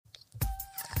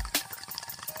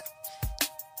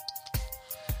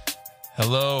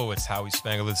Hello, it's Howie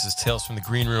Spangler. This is Tales from the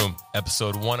Green Room,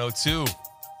 episode 102.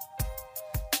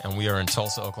 And we are in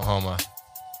Tulsa, Oklahoma.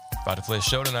 About to play a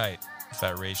show tonight.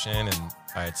 Fat Ration and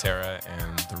Iatera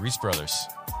and the Reese Brothers.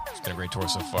 It's been a great tour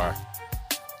so far.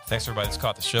 Thanks for everybody that's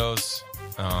caught the shows.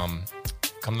 Come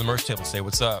to the merch table, say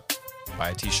what's up. Buy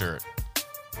a t-shirt.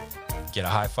 Get a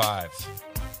high five.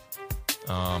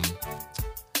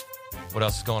 What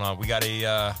else is going on?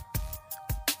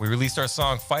 We released our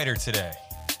song Fighter today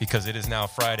because it is now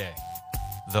Friday,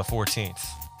 the 14th.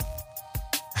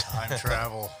 Time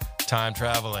travel. Time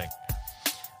traveling.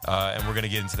 And we're going to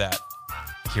get into that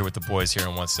here with the boys here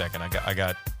in 1 second. I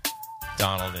got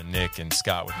Donald and Nick and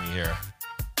Scott with me here.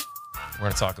 We're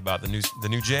going to talk about the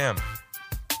new jam.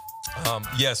 So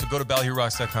go to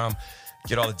BallyHooRocks.com.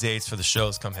 Get all the dates for the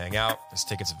shows. Come hang out. There's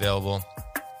tickets available.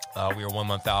 We are 1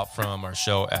 month out from our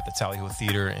show at the Tally Ho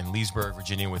Theater in Leesburg,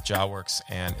 Virginia with Jawworks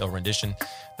and Ill Rendition.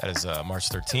 That is March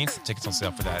 13th. Tickets on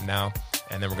sale for that now.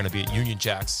 And then we're going to be at Union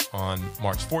Jacks on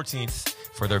March 14th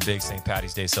for their big St.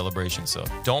 Patty's Day celebration. So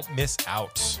don't miss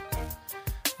out.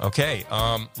 Okay,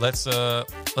 let's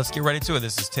get ready to it.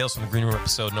 This is Tales from the Green Room,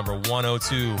 episode number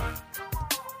 102.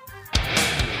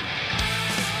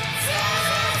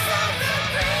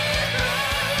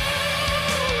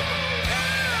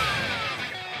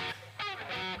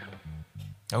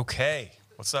 Okay,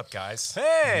 what's up, guys?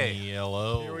 Hey!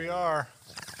 Hello. Here we are.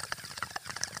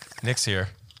 Nick's here.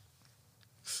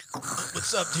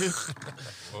 What's up, dude?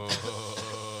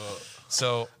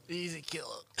 So Easy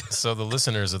killer. So the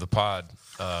listeners of the pod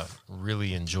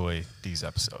really enjoy these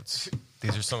episodes.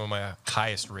 These are some of my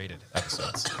highest rated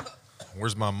episodes.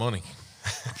 Where's my money?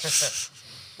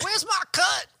 Where's my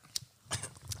cut?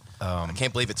 I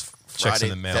can't believe it's Checks in Friday,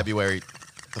 the mail. February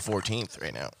the 14th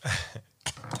right now.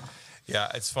 Yeah,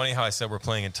 it's funny how I said we're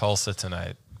playing in Tulsa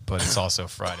tonight, but it's also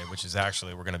Friday, which is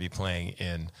actually we're going to be playing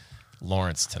in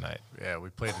Lawrence tonight. Yeah, we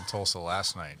played in Tulsa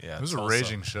last night. Yeah, it was Tulsa. a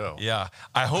raging show. Yeah,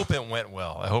 I hope it went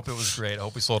well. I hope it was great. I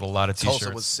hope we sold a lot of T-shirts.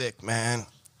 Tulsa was sick, man.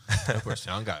 Of course,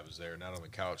 young guy was there, not on the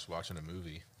couch watching a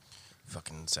movie.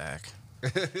 Fucking Zach.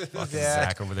 Fucking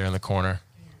Zach over there in the corner.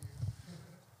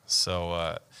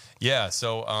 So,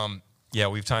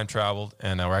 we've time traveled,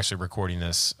 and we're actually recording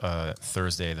this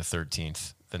Thursday the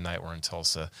 13th, the night we're in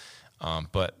Tulsa.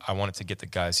 But I wanted to get the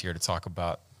guys here to talk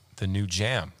about the new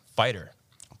jam, Fighter,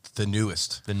 The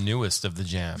newest. the newest of the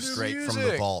jams. Straight from the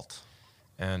music. vault.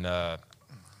 And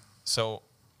so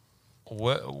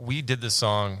we did this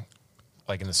song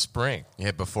like in the spring.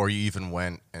 Yeah, before you even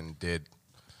went and did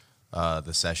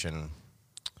the session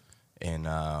in,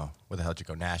 where the hell did you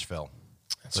go? Nashville.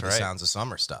 That's for right. the Sounds of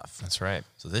Summer stuff. That's right.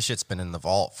 So this shit's been in the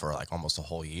vault for like almost a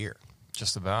whole year.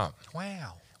 Just about.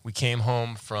 Wow. We came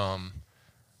home from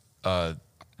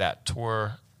that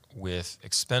tour with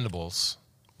Expendables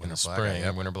in Winter the Blackout, spring,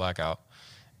 yep. Winter Blackout,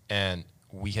 and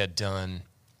we had done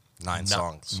Nine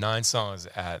songs. 9 songs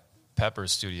at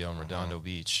Pepper's studio in Redondo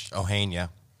Beach, Ohania.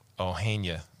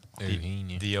 Ohania,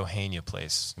 Ohania. the Ohania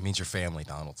place. It means your family,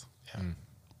 Donald. Yeah.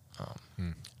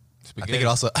 I think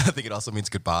it also means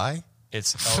goodbye.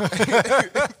 It's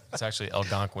it's actually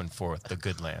Algonquin for the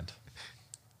good land.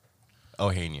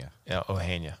 Ohania. Yeah,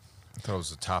 Ohania. I thought it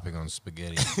was a topping on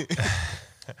spaghetti.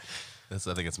 I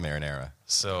think it's marinara.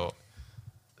 So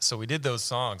we did those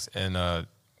songs, and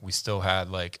we still had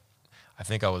I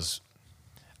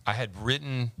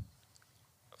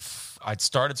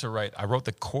wrote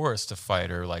the chorus to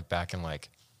Fighter like back in like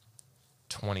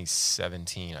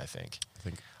 2017, I think.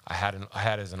 I had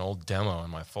it as an old demo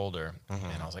in my folder,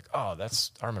 and I was like, oh,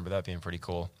 I remember that being pretty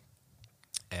cool,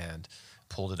 and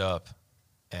pulled it up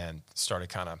and started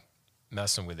kind of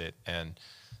messing with it, and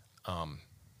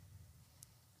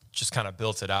just kind of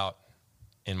built it out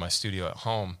in my studio at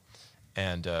home,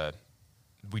 and I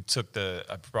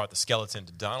brought the skeleton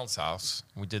to Donald's house.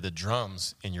 We did the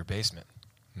drums in your basement,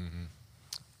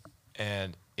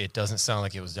 and it doesn't sound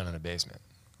like it was done in a basement.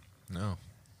 No,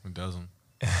 it doesn't.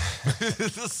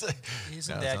 Isn't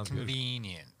that that sounds good.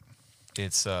 convenient?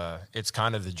 It's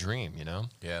kind of the dream, you know.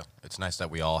 Yeah, it's nice that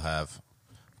we all have.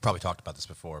 Probably talked about this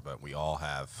before, but we all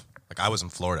have. Like I was in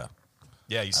Florida,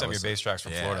 Yeah, you sent me your bass tracks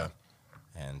from yeah. Florida.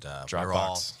 and Dropbox. we're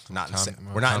all not in the Time- same,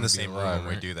 more we're not time in the to be same alive, room when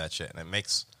we right? do that shit, and it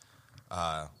makes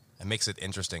it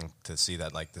interesting to see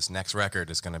that like this next record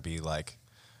is going to be like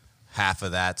half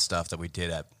of that stuff that we did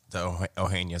at the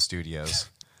Ohania Studios,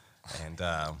 and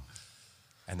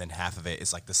then half of it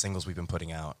is like the singles we've been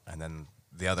putting out, and then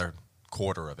the other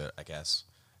quarter of it, I guess,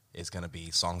 is going to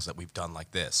be songs that we've done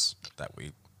like this that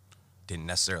we didn't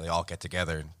necessarily all get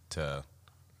together to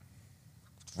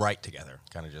write together,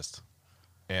 kind of just.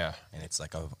 Yeah. And it's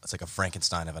like a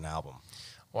Frankenstein of an album.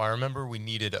 Well, I remember we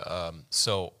needed,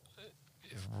 so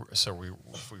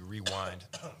if we rewind,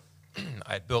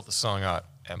 I had built the song out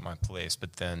at my place,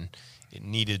 but then it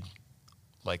needed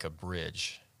like a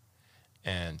bridge.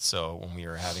 And so when we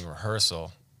were having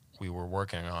rehearsal, we were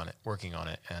working on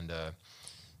it. And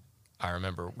I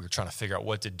remember we were trying to figure out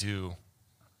what to do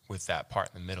with that part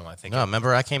in the middle. I think. No,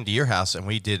 remember I came to your house and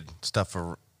we did stuff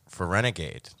for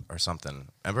Renegade or something.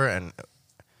 Remember?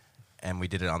 And we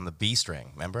did it on the B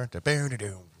string. Remember?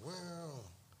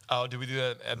 Oh, did we do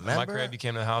that at my Remember? crib? You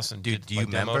came to the house and Dude, did, do you like,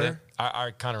 demoed remember? it?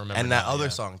 I kind of remember. And that now, other yeah.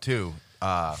 song too,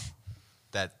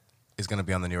 that is going to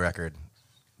be on the new record.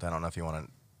 I don't know if you want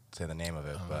to say the name of it,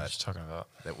 I don't know what but you're talking about.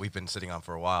 that we've been sitting on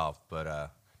for a while. But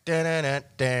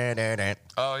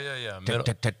Oh yeah.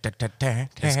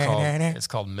 It's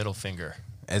called Middle Finger.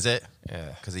 is it?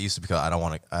 Yeah. Because it used to be called I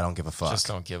don't give a fuck. Just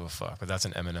don't give a fuck. But that's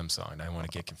an Eminem song. I don't want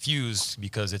to get confused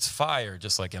because it's fire,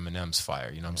 just like Eminem's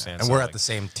fire. You know what I'm saying? and So, we're like, at the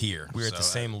same tier. we're at the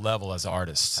same level as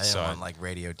artists. I didn't so want like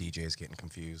radio DJs getting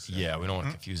confused. yeah, we don't want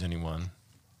to confuse anyone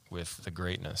with the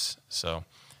greatness. So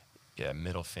yeah,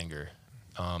 Middle Finger.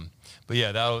 But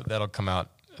yeah, that'll come out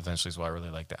eventually. Is why I really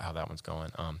like that how that one's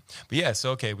going. But yeah,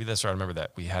 so okay, that's right. I remember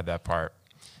that we had that part,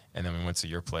 and then we went to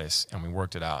your place and we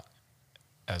worked it out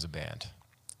as a band,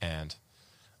 and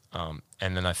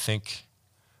then I think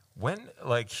when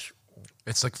like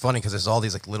It's like funny because there's all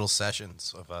these like little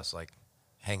sessions of us like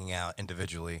hanging out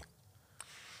individually.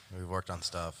 We've worked on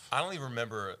stuff. I don't even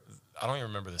remember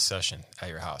the session at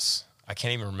your house. I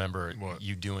can't even remember What?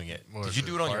 you doing it. What, Did you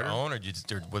do it on your Fighter? own,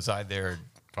 or was I there?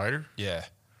 Fighter? Yeah.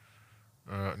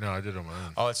 No, I did it on my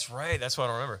own. Oh, that's right. That's what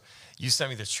I remember. You sent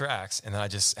me the tracks, and then I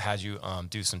just had you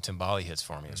do some timbali hits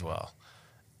for me as well.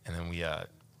 And then we,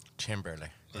 Chamberlain.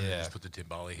 And I yeah, just put the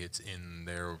timbali hits in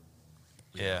there.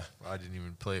 yeah. I didn't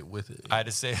even play it with it. I had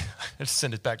to say, I had to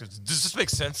send it back to. Does this make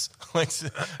sense? Like,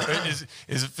 is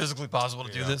it physically possible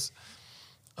to do this?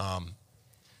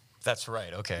 That's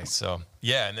right. Okay, so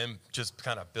yeah, and then just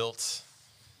kind of built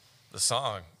the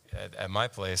song at my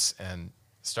place and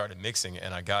started mixing,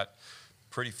 and I got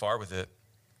pretty far with it.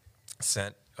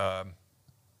 Sent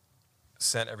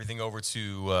everything over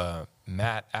to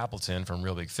Matt Appleton from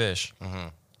Real Big Fish,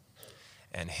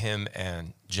 and him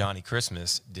and Johnny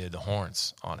Christmas did the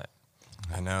horns on it,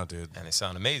 I know, dude. and they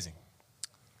sound amazing.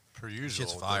 Per usual,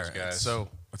 Shit's with fire. those guys.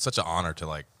 It's such an honor to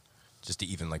like just to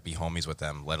even like be homies with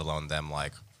them, let alone them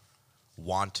like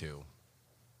want to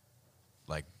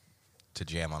like to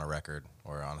jam on a record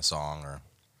or on a song or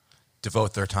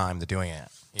devote their time to doing it,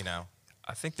 you know?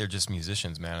 I think they're just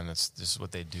musicians, man, and that's just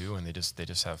what they do, and they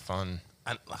just have fun.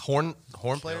 And horn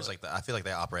players like I feel like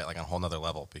they operate like on a whole nother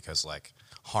level because like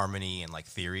harmony and like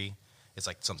theory is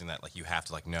like something that like you have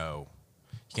to like know.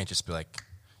 You can't just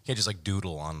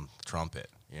doodle on the trumpet,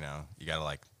 you know? You got to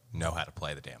like know how to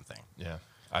play the damn thing. Yeah,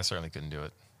 I certainly couldn't do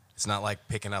it. It's not like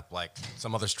picking up like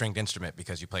some other stringed instrument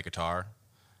because you play guitar,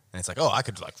 and it's like, oh, I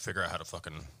could like figure out how to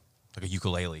fucking like a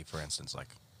ukulele, for instance. Like,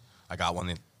 I got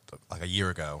one like a year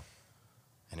ago,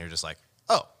 and you're just like,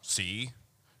 oh, C,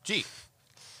 G,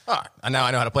 and now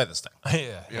I know how to play this thing.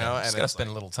 Yeah, You know, and just gotta it's spend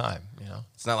a little time, you know.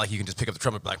 It's not like you can just pick up the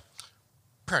trumpet and be like,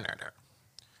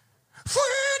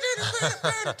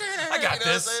 I got You know what I'm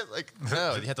this. saying? Like,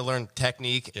 no, you have to learn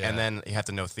technique, Yeah. and then you have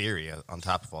to know theory on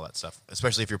top of all that stuff.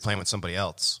 Especially if you're playing with somebody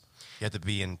else, you have to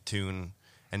be in tune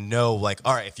and know, like,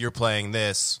 all right, if you're playing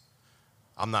this,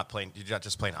 I'm not playing. You're not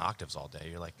just playing octaves all day.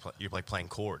 You're like playing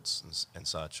chords and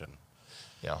such. And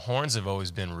Yeah, horns have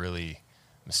always been really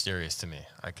mysterious to me.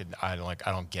 I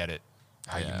don't get it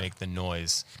how you Yeah. make the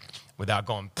noise without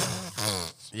going.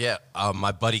 yeah,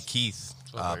 my buddy Keith,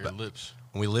 What about your lips?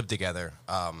 when we lived together,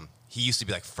 he used to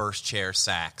be like first chair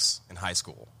sax in high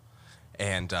school.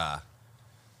 And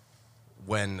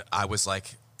when I was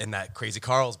like in that Crazy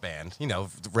Carl's band, you know,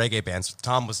 the reggae bands,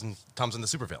 Tom's in the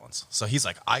Supervillains. So he's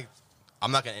like,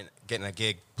 I'm not gonna get in a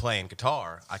gig playing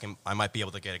guitar. I might be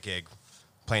able to get a gig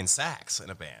playing sax in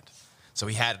a band. So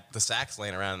he had the sax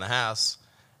laying around in the house,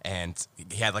 and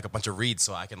he had like a bunch of reeds,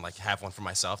 so I can like have one for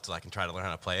myself so I can try to learn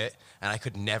how to play it. And I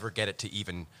could never get it to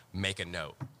even make a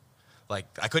note. Like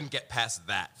I couldn't get past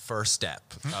that first step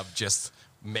of just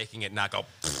making it not go.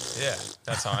 Yeah,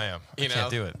 that's how I am. You I know?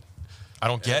 can't do it. I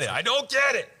don't get it. I don't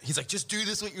get it. He's like, just do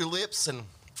this with your lips, and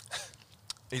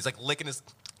he's like licking his.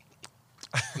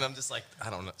 And I'm just like, I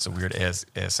don't know. It's a weird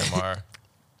ASMR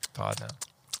pod now.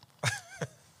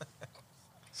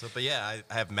 So, but yeah,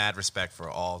 I have mad respect for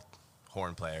all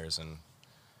horn players, and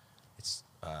it's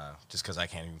just because I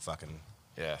can't even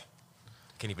Yeah.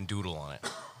 can't even doodle on it.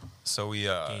 So we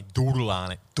Doodle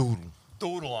on it.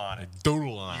 doodle on it.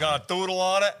 Doodle on You got a doodle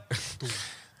on it?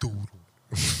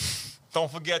 Don't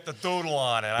forget the doodle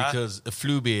on it, huh? Because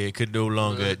Fluby could no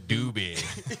longer do be.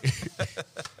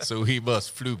 So he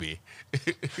must Fluby.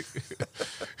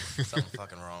 Something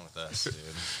fucking wrong with us, dude.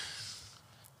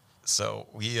 So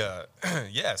we,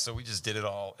 so we just did it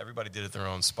all. Everybody did it their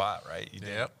own spot, right? You did,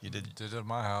 Yep. You did. Did it at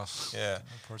my house. Yeah.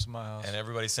 Parts of my house. And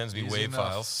everybody sends me Easy WAV enough.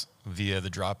 files via the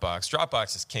Dropbox.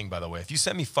 Dropbox is king, by the way. If you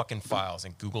send me fucking files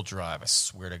in Google Drive, I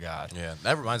swear to God. Yeah,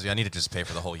 that reminds me. I need to just pay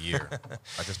for the whole year.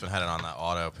 I've just been having it on that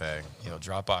auto pay. You know,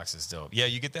 Dropbox is dope. Yeah,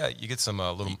 you get that. You get some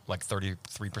little, like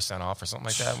 33% off or something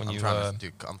like that when I'm you. trying to,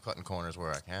 dude, I'm cutting corners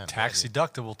where I can. Tax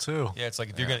deductible, too. Yeah, it's like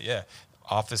if you're gonna,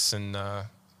 office and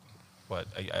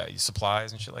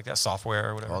supplies and shit like that, software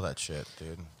or whatever. All that shit,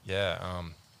 dude. Yeah.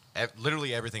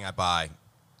 Literally everything I buy,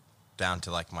 down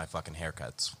to like my fucking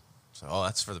haircuts. So,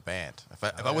 that's for the band.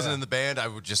 If I wasn't in the band,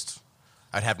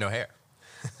 I'd have no hair.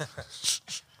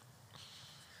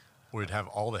 We'd have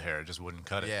all the hair, just wouldn't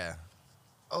cut it. Yeah.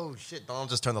 Oh shit! Don't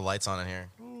just turn the lights on in here.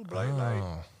 Ooh, bright light.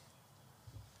 Oh.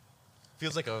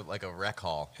 Feels like a rec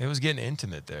hall. It was getting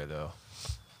intimate there, though.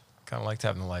 Kind of liked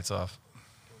having the lights off.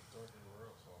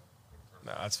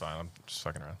 No, that's fine. I'm just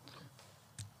fucking around.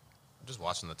 I'm just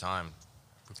watching the time.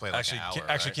 We play like Actually, an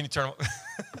hour, can you turn?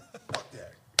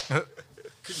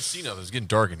 Couldn't see nothing. It was getting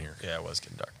dark in here. Yeah, it was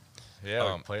getting dark.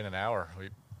 Yeah, we played an hour. We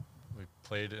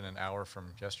played in an hour from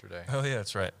yesterday. Oh yeah,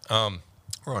 that's right.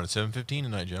 We're on at 7:15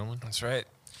 tonight, gentlemen. That's right.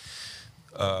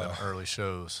 Them early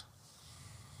shows.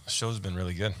 The show's been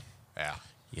really good. Yeah.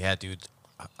 Yeah, dude.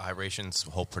 Iration's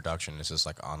whole production is just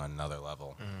like on another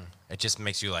level. It just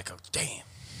makes you like, oh, damn.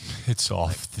 It's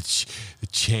off the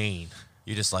chain.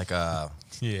 You just like, Yeah.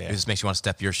 it just makes you want to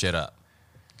step your shit up.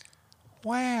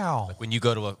 Wow. Like when you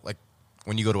go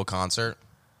to a concert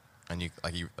and you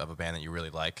have a band that you really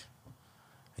like,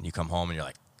 and you come home and you're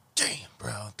like, damn,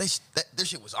 bro, their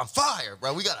shit was on fire,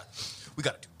 bro. We gotta do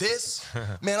this,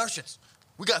 man.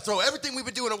 We gotta throw everything we've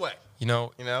been doing away. You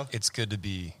know, It's good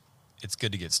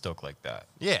to get stoked like that.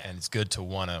 Yeah. and it's good to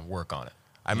want to work on it.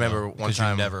 I remember one 'cause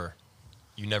time.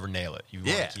 you never nail it. You want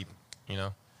Yeah. to keep, you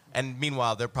know. And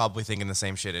meanwhile, they're probably thinking the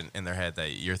same shit in their head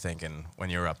that you're thinking when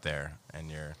you're up there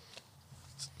and you're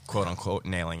quote unquote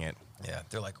nailing it. Yeah,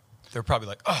 they're probably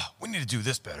like, oh, we need to do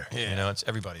this better. Yeah. You know, it's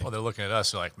everybody. Well, they're looking at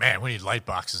us. They're like, man, we need light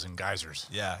boxes and geysers.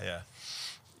 Yeah.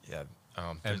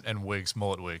 And wigs,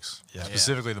 mullet wigs. Yeah.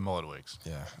 Specifically the mullet wigs.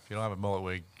 Yeah. If you don't have a mullet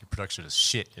wig, your production is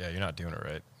shit. Yeah, you're not doing it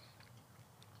right.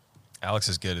 Alex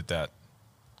is good at that.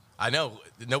 I know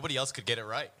nobody else could get it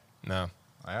right. No,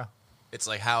 Oh, yeah. It's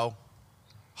like, how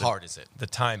hard is it? the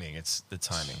timing. It's the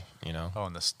timing. You know, Oh,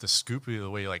 and the scoop, the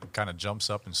way he like kind of jumps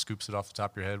up and scoops it off the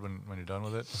top of your head when you're done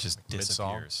with it. it just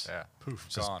Mid-song. disappears. Yeah. Poof.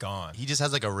 It's just gone. He just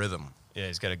has like a rhythm. Yeah,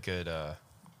 he's got a good.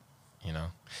 You know,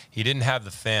 he didn't have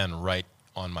the fan right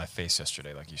on my face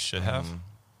yesterday like he should have.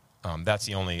 That's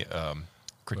the only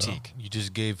critique. You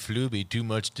just gave Fluby too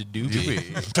much to do.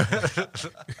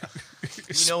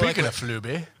 Speaking of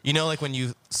Fluby. You know, like when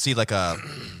you see like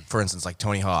for instance, like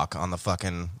Tony Hawk on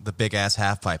the big ass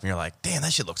half pipe, and you're like, damn,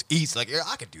 that shit looks easy. Like, yeah,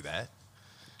 I could do that.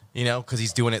 You know, because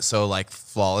he's doing it so like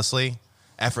flawlessly,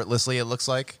 effortlessly. It looks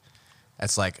like.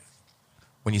 It's like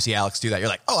when you see Alex do that, you're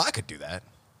like, oh, I could do that.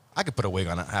 I could put a wig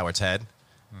on Howard's head,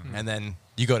 and then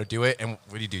you go to do it, and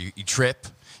what do? You trip,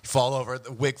 you fall over,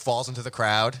 the wig falls into the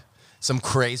crowd. Some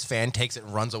crazed fan takes it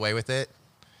and runs away with it.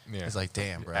 Yeah. It's like,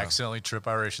 damn, bro. Accidentally trip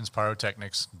Iration's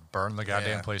pyrotechnics, burn the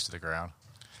goddamn Yeah. place to the ground.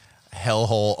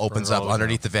 Hellhole opens Burn it up all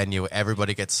underneath the venue.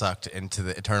 Everybody gets sucked into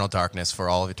the eternal darkness for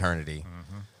all of eternity.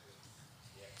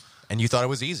 And you thought it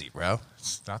was easy, bro.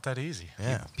 It's not that easy.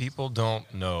 Yeah. People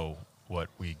don't know what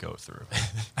we go through.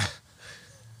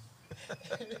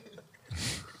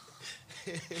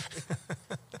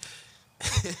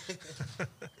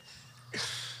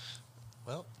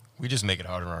 Well, We just make it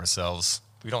harder on ourselves.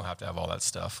 We don't have to have all that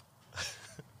stuff.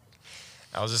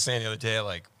 I was just saying the other day,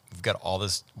 like, we've got all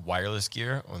this wireless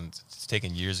gear, and it's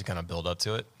taken years to kind of build up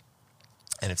to it.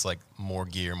 And it's like more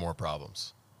gear, more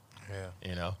problems. yeah.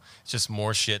 You know, it's just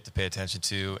more shit to pay attention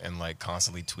to and like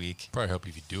constantly tweak. Probably help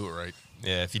if you do it right.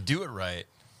 Yeah, if you do it right,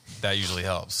 that usually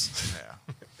helps.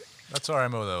 Yeah. That's our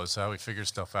MO, though, is how we figure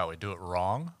stuff out. We do it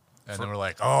wrong, and then we're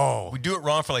like, oh. We do it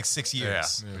wrong for like 6 Yeah.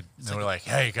 years. Then we're like,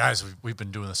 hey, guys, we've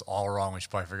been doing this all wrong. We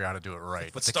should probably figure out how to do it right.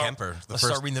 But the Kemper, the Let's first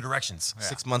start reading the directions.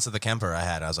 6 months of the Kemper I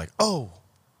had, I was like, oh.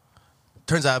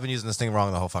 Turns out I've been using this thing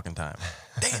wrong the whole fucking time.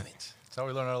 Damn it. That's how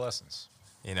we learn our lessons.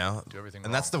 You know? Do everything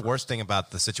and that's the wrong worst thing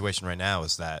about the situation right now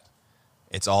is that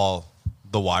it's all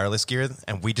the wireless gear,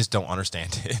 and we just don't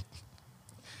understand it.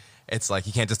 It's like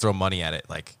you can't just throw money at it.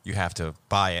 Like, you have to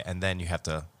buy it, and then you have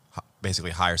to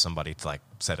basically hire somebody to, like,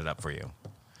 set it up for you.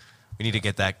 We need to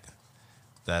get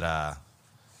that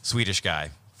Swedish guy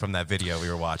from that video we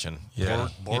were watching. Yeah.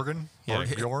 Borgen? Yeah.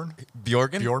 Bjorn?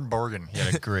 Bjorgen? Bjorn Borgen. He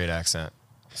had a great accent.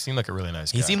 He seemed like a really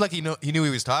nice guy. He seemed like he knew what he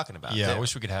was talking about. Yeah, I too.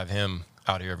 wish we could have him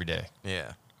out here every day,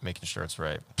 Yeah. making sure it's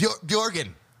right.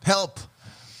 Bjorgen, help.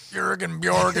 Jürgen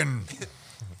Bjorgen.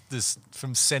 This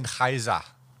from Sennheiser.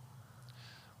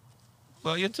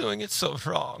 Well, you're doing it so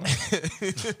wrong.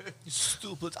 You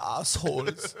stupid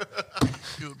assholes.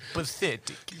 You're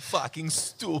pathetic. You fucking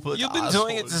stupid You've been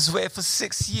doing it this way for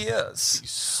 6 years.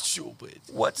 Stupid.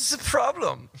 What's the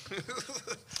problem?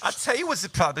 I'll tell you what's the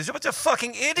problem. You're a bunch of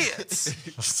fucking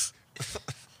idiots.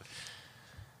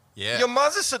 Yeah. Your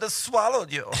mother should have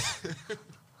swallowed you.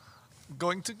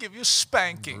 Going to give you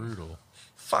spanking. Brutal.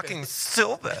 Fucking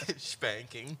stupid.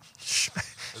 Spanking.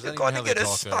 You're going to get a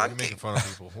We're spanking. making fun of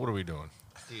people. What are we doing?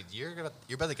 Dude, you're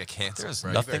about to get canceled. There's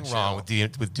bro. You nothing better wrong chill.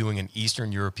 with doing an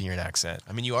Eastern European accent.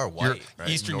 I mean, you are white, right?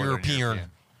 Eastern Northern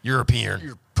European.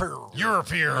 European.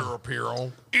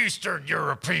 Eastern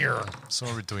European.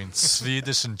 Somewhere between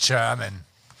Swedish and German.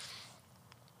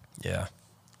 Yeah.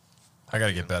 I got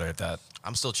to get better at that.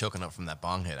 I'm still choking up from that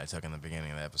bong hit I took in the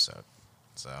beginning of the episode.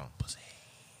 So,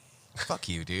 fuck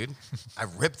you, dude. I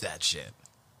ripped that shit.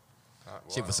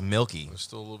 Shit was milky. There's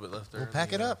still a little bit left there. Well,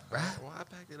 pack it up, right? Why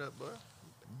pack it up, bro?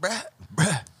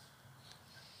 Bruh.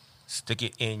 Stick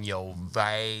it in your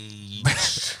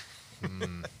veins.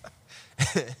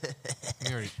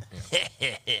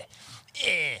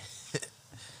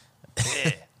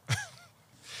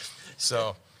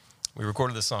 So, we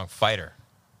recorded the song Fighter.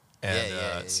 And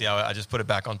Yeah. see how I just put it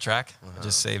back on track? I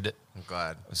just saved it. I'm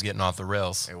glad. It was getting off the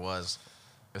rails. It was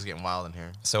getting wild in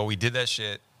here. So we did that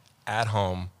shit at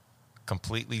home,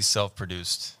 completely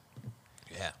self-produced,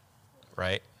 Yeah.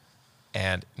 right?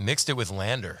 And mixed it with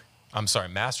Lander. I'm sorry,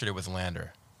 mastered it with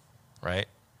Lander, right?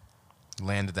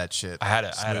 Landed that shit. I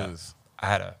had smooth.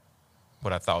 a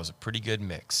what I thought was a pretty good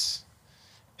mix.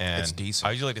 And It's decent.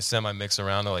 I usually like to send my mix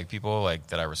around to like people like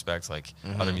that I respect, like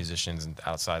other musicians and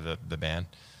outside the band.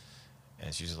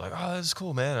 And she's just like, "Oh, this is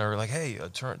cool, man." Or like, "Hey,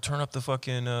 turn up the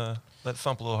fucking let it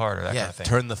thump a little harder." That Yeah, kind of thing.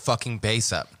 turn the fucking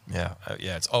bass up. Yeah,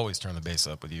 yeah. It's always turn the bass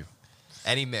up with you.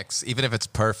 Any mix, even if it's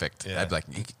perfect, Yeah. I'd be like,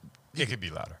 It could be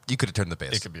louder. you could have turned the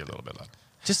bass. It could be a little bit louder.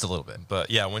 Just a little bit. But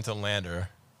yeah, I went to Lander,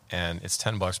 and it's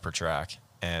 $10 per track,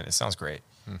 and it sounds great.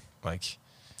 Like,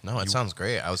 No, it sounds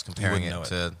great. I was comparing wouldn't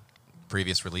it know to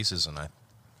previous releases, and I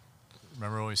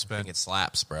Remember when we think spent it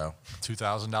slaps, bro.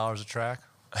 $2,000 a track?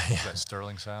 That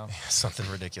Sterling sound? something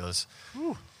ridiculous.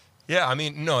 Yeah, I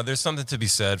mean, no, there's something to be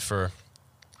said for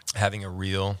having a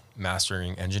real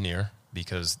mastering engineer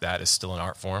because that is still an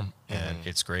art form, and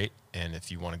it's great. And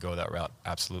if you want to go that route,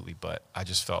 absolutely. But I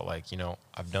just felt like,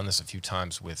 I've done this a few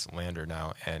times with Lander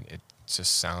now, and it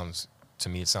just sounds, to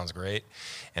me, it sounds great.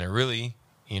 And it really,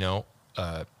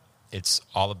 it's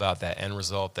all about that end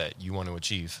result that you want to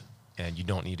achieve. And you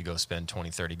don't need to go spend 20,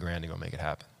 30 grand to go make it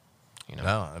happen.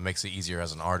 No, it makes it easier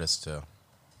as an artist to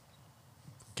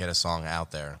get a song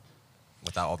out there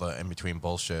without all the in-between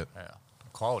bullshit. Yeah.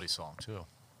 Quality song, too.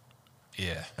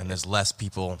 Yeah. And there's less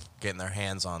people getting their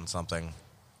hands on something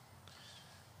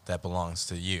that belongs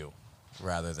to you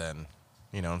rather than,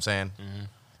 you know what I'm saying? Mm-hmm.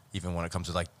 Even when it comes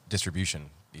to like distribution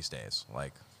these days,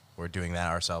 like we're doing that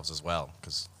ourselves as well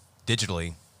because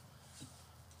digitally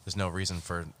there's no reason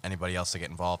for anybody else to get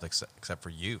involved except for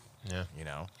you. Yeah.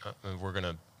 And we're going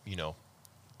to,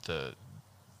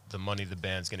 the money the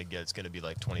band's going to get is going to be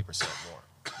like 20%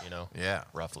 more, Yeah.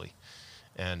 roughly.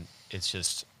 And it's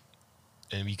just,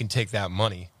 and you can take that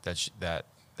money that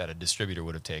a distributor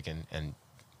would have taken and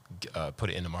put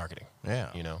it into marketing. Yeah.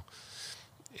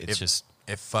 It's just,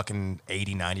 if fucking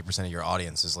 80-90% of your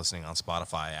audience is listening on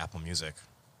Spotify, Apple Music,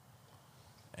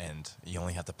 and you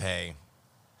only have to pay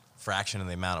a fraction of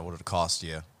the amount it would have cost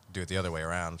you to do it the other way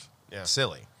around, Yeah.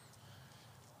 silly.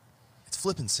 It's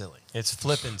flipping silly. it's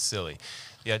flipping silly.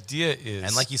 The idea is,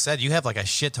 And like you said, you have like a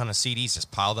shit ton of CDs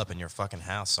just piled up in your fucking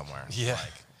house somewhere. yeah,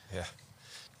 Like, yeah.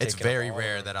 it's Taking very all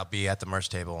rare of- that I'll be at the merch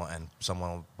table and someone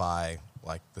will buy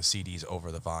like the CDs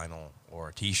over the vinyl or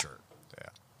a T-shirt. Yeah.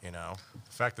 You know?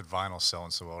 The fact that vinyl's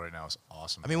selling so well right now is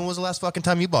awesome. I mean, when was the last fucking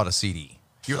time you bought a CD?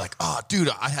 You're like, oh, dude,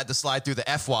 I had to slide through the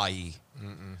FYE.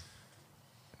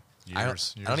 I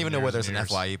don't even know where there's an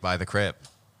FYE by the crib.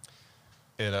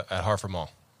 At Hartford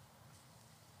Mall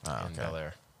Oh, in Bel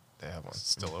Air. They have one.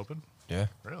 Still open? Yeah.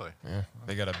 Really? Yeah.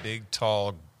 They got a big,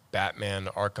 tall Batman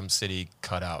Arkham City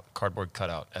cutout, cardboard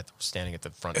cutout standing at the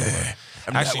front door.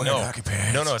 I'm not Actually, wearing no. hockey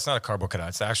pants. No, it's not a cardboard cutout.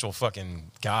 It's the actual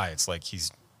fucking guy. It's like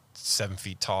he's 7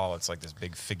 feet tall. It's like this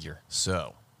big figure.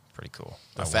 So Pretty cool.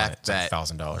 the I want fact it. It's like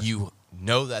that $1,000. you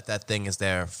know that thing is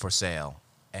there for sale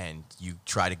and you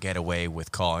try to get away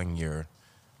with calling your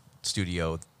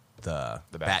studio the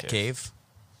Bat Bat Cave,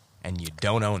 and you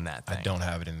don't own that thing. I don't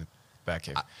have it in the back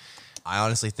cave. I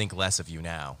honestly think less of you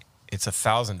now. It's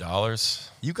 $1,000.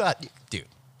 You got, dude.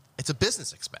 It's a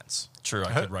business expense. True,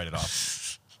 I could write it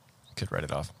off. Could write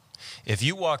it off. If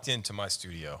you walked into my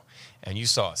studio and you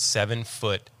saw a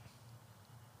 7-foot,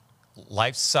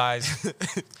 life-size,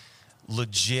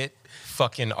 legit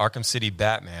fucking Arkham City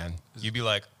Batman, you'd be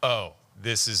like, "Oh,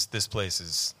 this place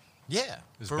is Yeah,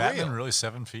 Is for Batman real. really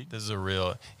 7 feet? this is a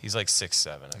real." He's like 6'7",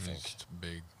 I think. It's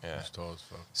big. Yeah. It's tall as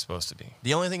fuck. Supposed to be.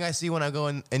 The only thing I see when I go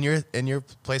in your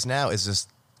place now is this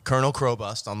Colonel Crow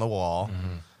bust on the wall,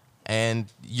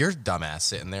 and your dumbass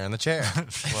sitting there in the chair.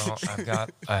 Well,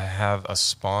 I have a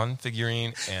Spawn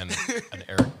figurine and an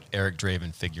Eric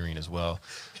Draven figurine as well.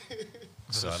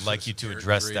 So I'd like you to Eric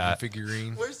address Draven that.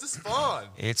 figurine. Where's the spawn?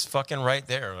 It's fucking right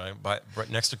there, right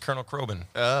next to Colonel Crobin.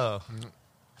 Oh,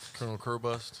 Colonel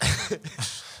Crowbust.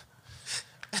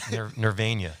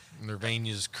 Nirvania.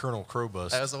 Nirvania's Colonel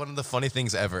Crowbust. that was one of the funniest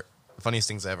things ever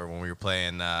when we were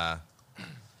playing. I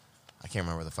can't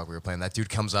remember what the fuck we were playing. That dude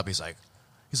comes up. He's like,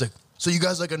 so you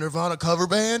guys like a Nirvana cover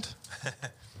band?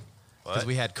 Because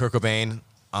we had Kurt Cobain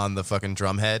on the fucking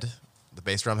drum head, the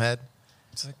bass drum head.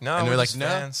 It's like, no, And we're they're like, just no.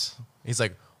 fans. He's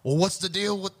like, well, what's the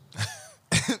deal with?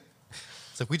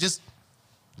 It's like we just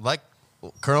like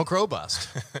Colonel Crowbust.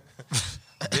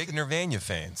 Big Nirvana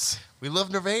fans. We love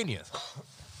Nirvana.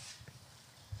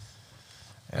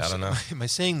 Yeah, I don't know. Am I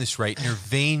saying this right?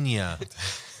 Nirvania.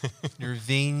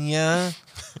 Nirvania.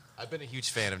 I've been a huge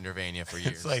fan of Nirvana for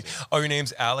years. It's like, oh, your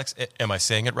name's Alex. Am I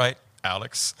saying it right?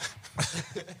 Alex.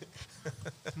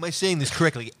 Am I saying this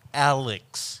correctly?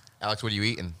 Alex. Alex, what are you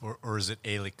eating? Or is it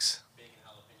Alix?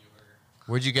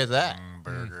 Where'd you get that?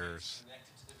 Burgers.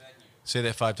 Say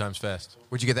that 5 times fast.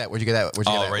 Where'd you get that? Where'd you get that? Where'd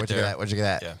you Oh, get that? right Where'd you get there. that? Where'd you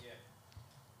get that? Yeah.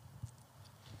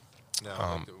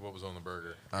 No, what was on the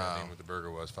burger? I think what the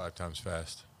burger was 5 times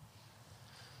fast.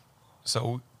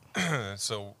 So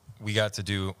we got to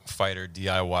do Fighter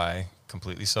DIY,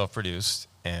 completely self-produced,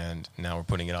 and now we're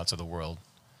putting it out to the world.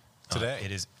 Today.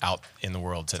 It is out in the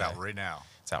world It's today. out right now.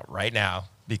 It's out right now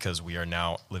because we are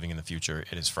now living in the future.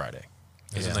 It is Friday. It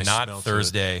There's a is nice not smell to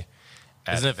Thursday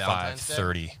at Isn't it Valentine's Day?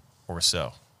 5:30 or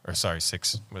so. Or sorry,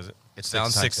 6 was it? It's Six-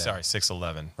 Valentine's six, Day. Sorry,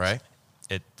 6:11. Right?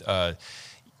 It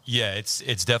yeah, it's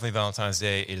definitely Valentine's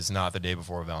Day. It is not the day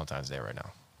before Valentine's Day right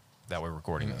now that we're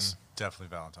recording this. Definitely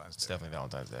Valentine's It's Day. definitely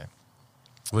Valentine's Day.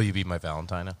 Will you be my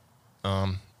Valentine?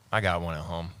 I got one at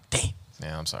home. Damn.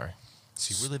 Yeah, I'm sorry.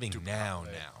 See, we're living now.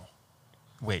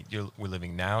 Wait, we're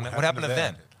living now? What happened to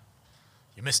then?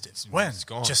 You missed it. When? It's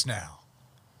gone. Just now.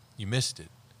 You missed it.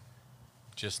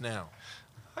 Just now.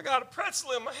 I got a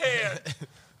pretzel in my head.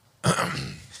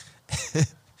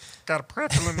 Got a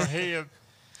pretzel in my head.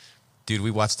 Dude,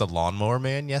 we watched The Lawnmower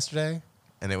Man yesterday,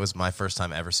 and it was my first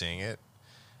time ever seeing it.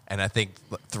 And I think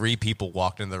 3 people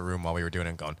walked in the room while we were doing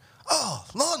it going, oh,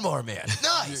 Lawnmower Man,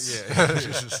 nice.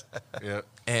 Yeah.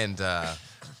 And,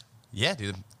 yeah,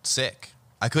 dude, sick.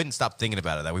 I couldn't stop thinking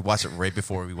about it. That we watched it right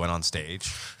before we went on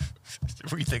stage.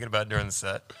 What were you thinking about during the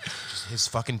set? His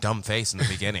fucking dumb face in the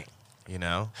beginning, you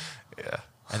know? Yeah.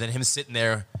 And then him sitting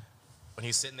there, when he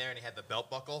was sitting there and he had the belt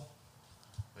buckle,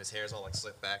 and his hair's all like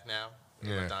slicked back now in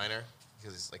Yeah. the diner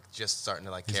because he's like just starting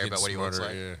to like He's care getting about what he looks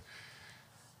smarter, like.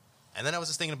 Yeah. And then I was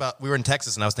just thinking about, we were in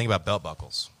Texas and I was thinking about belt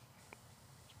buckles.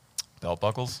 Belt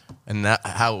buckles? And that,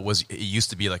 how it used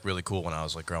to be like really cool when I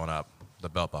was like growing up, the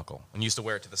belt buckle. And you used to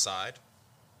wear it to the side.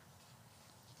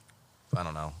 I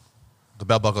don't know. The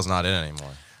belt buckle's not in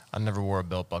anymore. I never wore a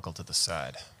belt buckle to the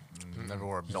side. Never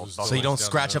wore a belt was buckle. So you don't down the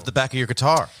scratch up middle. the back of your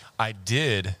guitar. I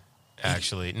did,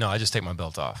 actually. No, I just take my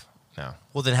belt off now.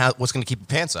 Well, then what's going to keep your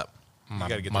pants up? My, You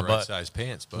got to get my the right butt. size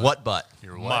pants. But What butt?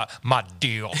 Your My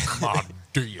deal. My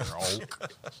deal.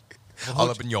 All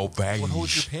up in your veins. What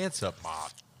holds your pants up? My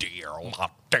deal. My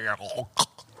deal.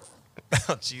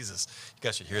 Oh, Jesus. You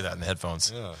guys should hear that in the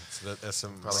headphones. Yeah, so that's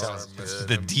some sounds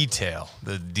The detail.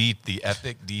 The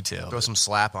epic detail. Throw some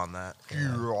slap on that.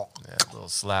 Yeah, little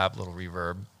slap, little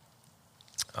reverb.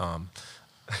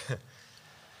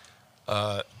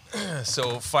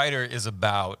 So Fighter is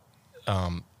about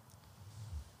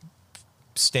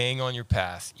staying on your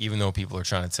path, even though people are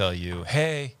trying to tell you,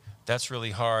 hey, that's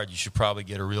really hard. You should probably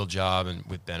get a real job and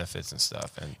with benefits and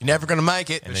stuff. And You're never going to make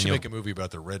it. And They then should you'll- make a movie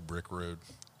about the red brick road.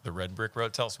 the red brick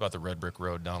road. Tell us about the red brick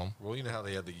road, Donald. Well, you know how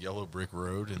they had the yellow brick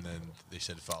road, and then they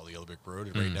said follow the yellow brick road,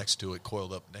 and right next to it,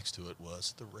 coiled up next to it,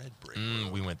 was the red brick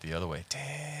road. We went the other way.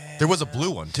 Damn. There was a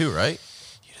blue one too, right?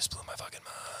 You just blew my fucking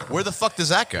mind. Where the fuck does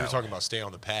that We go? were talking about stay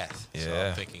on the path. So Yeah.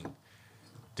 I'm thinking,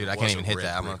 Dude, I it can't was even a hit red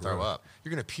that. I'm going brick to throw road. up.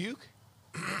 You're gonna puke?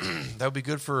 That would be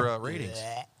good for ratings.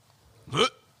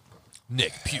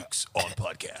 Nick Pukes on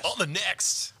podcast. On the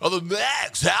next On the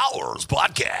Max Hours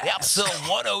podcast. episode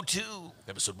 102.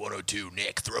 Episode 102,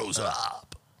 Nick throws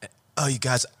up. Oh, you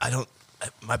guys,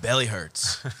 my belly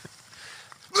hurts.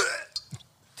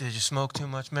 Did you smoke too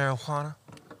much marijuana?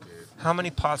 How many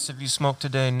pots have you smoked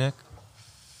today, Nick?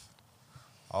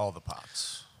 All the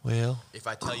pops. Well, If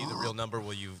I tell you the real number,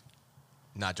 will you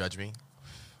not judge me?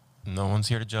 no one's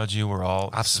here to judge you. We're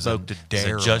all. I've this is smoked a It's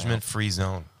dare. a judgment-free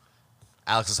zone.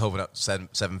 Alex is hoping up seven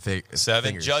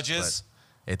fingers. Judges?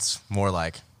 But it's more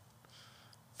like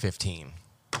 15.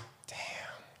 Damn.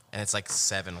 And it's like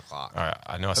 7 o'clock. All right,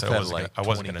 I know I said I've I had wasn't. like I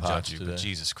wasn't 20 going to pots judge you, but today.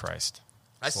 Jesus Christ!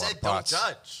 I lot said of don't pots.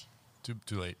 judge.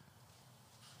 Too late.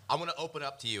 I'm going to open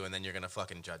up to you, and then you're going to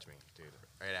fucking judge me, dude.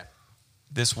 Right after.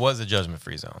 This was a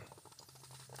judgment-free zone.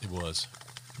 It was.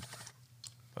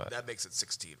 That makes it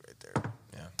 16 right there.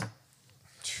 Yeah.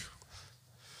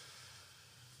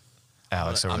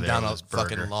 Alex over I'm there down with a his burger.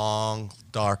 fucking long,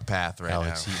 dark path right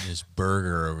Alex now. eating his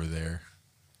burger over there.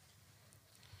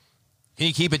 Can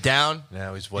you keep it down?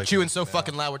 Now he's You're wiping chewing his so mouth.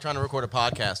 fucking loud. We're trying to record a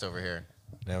podcast over here.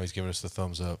 Now he's giving us the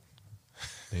thumbs up.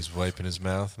 He's wiping his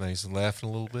mouth. Now he's laughing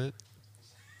a little bit.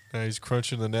 Now he's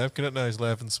crunching the napkin up. Now he's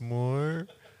laughing some more.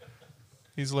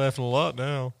 He's laughing a lot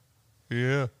now.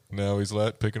 Yeah. Now he's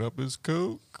picking up his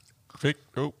Coke.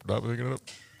 Not picking it up.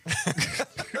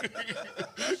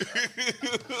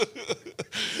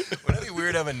 Wouldn't it be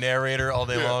weird to have a narrator all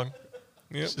day long?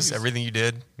 Yep. It's just everything you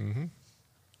did. Mm-hmm.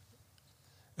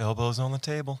 Elbows on the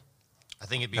table. I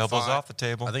think it'd be Elbows fun. off the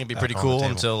table. I think it'd be pretty Back on the cool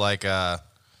table. until like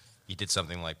you did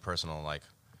something like personal, like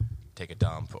take a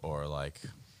dump or like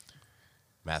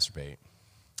masturbate.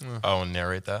 Oh, and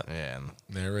narrate that. Yeah.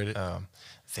 Narrate it.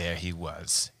 There he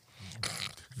was,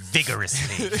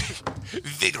 vigorously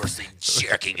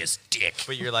jerking his dick.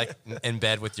 But you're like in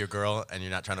bed with your girl and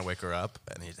you're not trying to wake her up,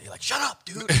 and you're like, "Shut up,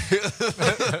 dude!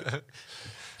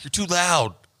 You're too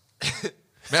loud.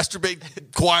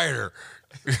 Masturbate quieter.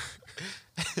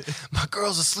 My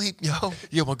girl's asleep, yo.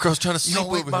 Yo, my girl's trying to You sleep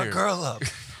don't wake over my here. girl up.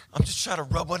 I'm just trying to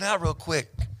rub one out real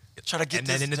quick. Try to get And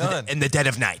this then done. in the dead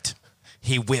of night,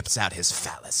 he whips out his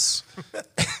phallus.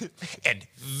 and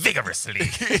vigorously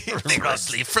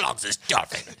flogs his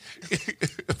dolphin.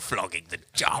 Flogging the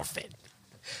dolphin.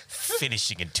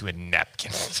 Finishing into a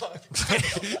napkin.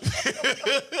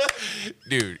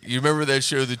 Dude, you remember that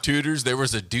show, The Tudors? There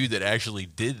was a dude that actually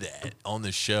did that on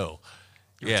the show.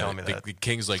 were Yeah, telling me the, that. the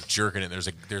king's like jerking it.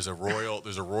 There's a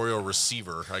royal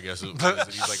receiver, I guess. He's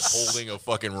like holding a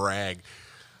fucking rag.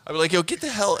 I'd be like, yo, get the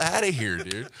hell out of here,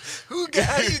 dude. How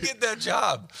do you get that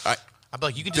job? I'd be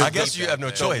like, you can just. I guess you have no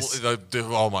choice.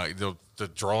 The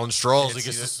drawing straws. I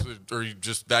It's- guess, or you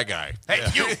just that guy. Hey,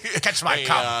 you, catch my Hey,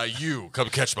 cum. you come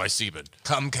catch my semen.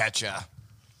 Come catch ya.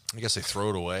 I guess they throw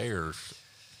it away, or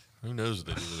who knows what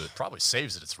they do with it. Probably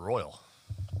saves it. It's royal.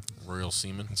 Royal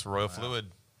semen. It's royal fluid.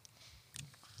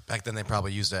 Back then, they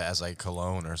probably used it as like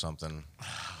cologne or something,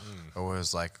 or it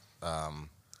was like, I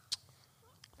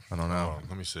don't know. Oh,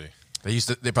 let me see.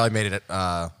 They probably made it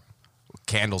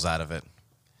candles out of it.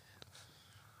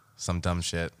 Some dumb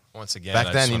shit. Once again, Back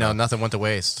I then, just wanna- nothing went to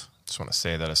waste. Just want to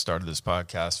say that I started this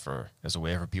podcast as a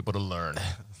way for people to learn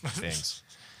things.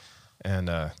 And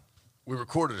We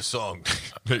recorded a song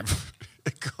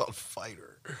called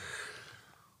Fighter.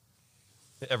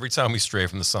 every time we stray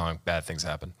from the song, bad things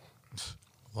happen.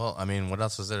 Well, I mean, what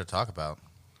else is there to talk about?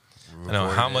 I know,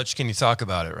 how much can you talk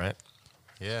about it, right?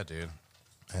 Yeah, dude.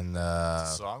 And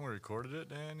Song, we recorded it,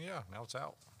 and yeah, now it's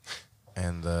out.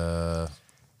 the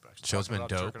show's Talking been about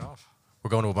dope. jerking off. We're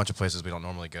going to a bunch of places we don't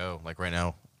normally go. Like right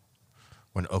now,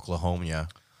 we're in Oklahoma. Yeah,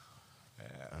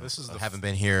 this is I the haven't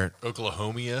been here.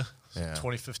 Oklahoma. Yeah.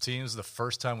 2015 is the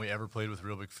first time we ever played with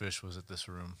Real Big Fish. Was at this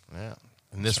room. Yeah.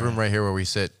 In this room right here where we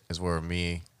sit is where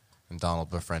me and Donald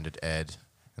befriended Ed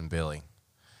and Billy.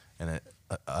 And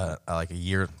like a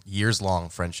years long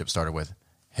friendship started with,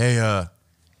 "Hey,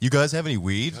 you guys have any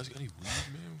weed?"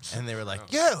 And they were like,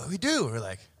 "Yeah, we do." We're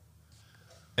like,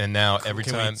 And now every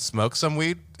 "Can time we smoke some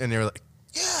weed?" And they were like,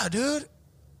 "Yeah, dude."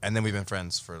 And then we've been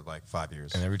friends for like 5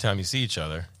 years. and every time you see each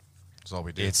other, That's all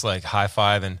we do. it's like high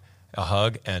five and a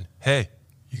hug and hey,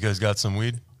 you guys got some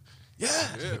weed? yeah.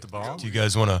 Hit the bomb. Do you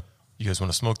guys wanna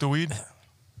smoke the weed?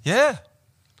 Yeah.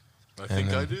 I think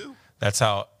then- I do. That's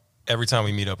how every time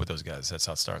we meet up with those guys, that's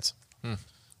how it starts.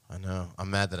 I know. I'm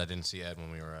mad that I didn't see Ed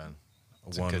when we were on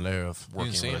a one good layer of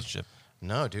Working see him? relationship.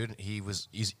 No, dude. You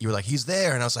were like, "He's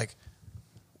there," and I was like,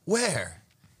 "Where?"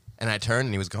 And I turned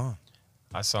and he was gone.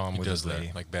 I saw him He with does his lady.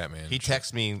 that like Batman. He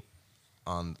texted me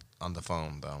on the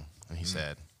phone though, and he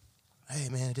said, "Hey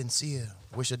man, I didn't see you.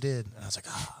 Wish I did." And I was like,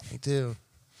 "Ah, me too."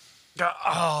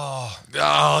 Oh,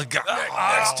 Oh, God.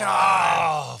 next time.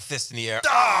 Oh, fist in the air.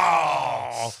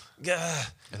 Oh, God.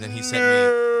 And then he sent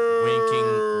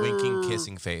me winking,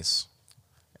 kissing face.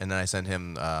 And then I sent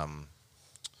him,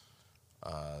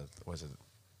 was it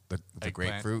the Eggplant.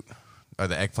 grapefruit? Or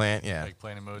the eggplant? Yeah.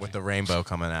 Eggplant emoji. With the rainbow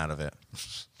coming out of it.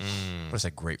 What is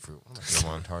that, grapefruit? What am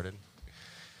I being retarded?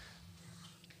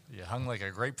 You hung like a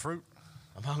grapefruit.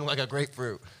 I'm hung like a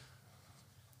grapefruit.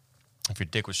 If your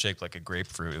dick was shaped like a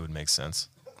grapefruit, it would make sense.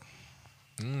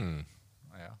 Yeah.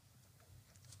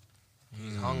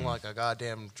 He's hung like a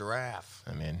goddamn giraffe.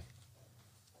 I mean,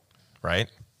 right?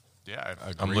 Yeah.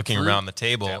 I'm looking Grapefruit? around the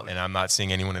table, Yeah. and I'm not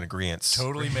seeing anyone in agreement.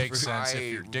 Totally makes sense if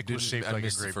your I dick was shaped I like a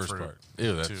missed the grapefruit. first part.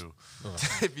 Ew, that's too.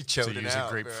 If you choked To it use a out,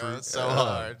 grapefruit. bro. It's so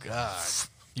hard. God.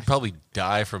 You probably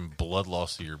die from blood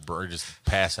loss to your brain, just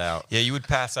pass out. Yeah, you would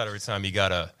pass out every time you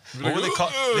got a. What would they call?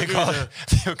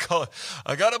 They would call it.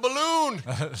 I got a balloon.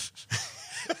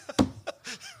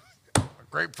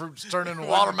 Grapefruit's turning into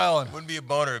watermelon. Wouldn't be a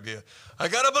boner. It'd be a. I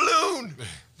got a balloon.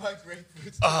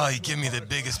 Oh, you give me the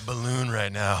biggest balloon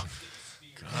right now.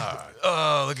 God.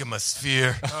 Oh, look at my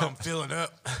sphere. I'm filling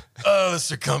up. Oh, the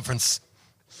circumference.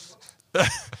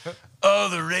 Oh,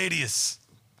 the radius.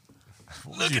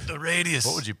 Look at the radius.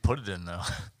 What would you put it in, though?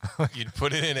 You'd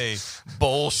put it in a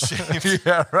bowl shape.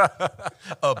 Yeah, right.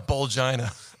 A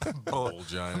bulgina.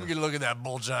 Bulgina. Let me get a look at that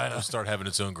bulgina. It'll start having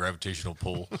its own gravitational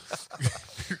pull. Oh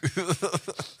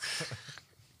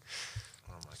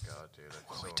my God, dude.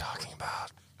 What are we talking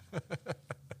about?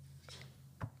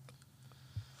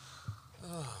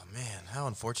 Oh, man. How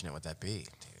unfortunate would that be,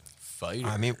 dude? Fighter.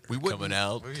 I mean, we wouldn't- coming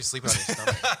out Were you sleeping on your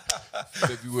stomach?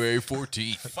 February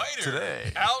 14th. Fighter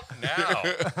Today. out now.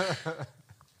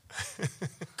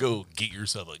 Go get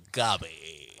yourself a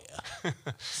gobby.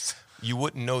 You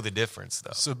wouldn't know the difference,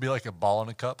 though. So it'd be like a ball in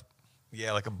a cup.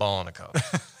 Yeah, like a ball in a cup.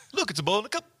 Look, it's a ball in a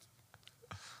cup.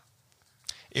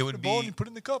 It would The ball and be you put it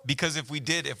in the cup. because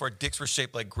if our dicks were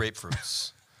shaped like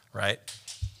grapefruits, right?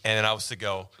 And then I was to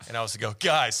go,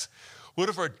 guys, what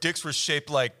if our dicks were shaped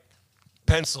like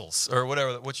pencils or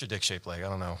whatever? What's your dick shaped like? I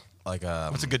don't know. Like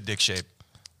What's a good dick shape?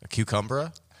 a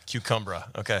cucumber? Cucumbra.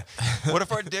 Okay. What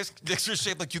if our dicks were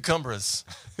shaped like cucumbras?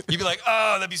 You'd be like,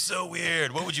 oh, that'd be so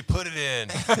weird. What would you put it in?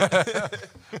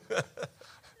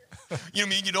 You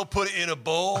mean you don't put it in a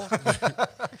bowl?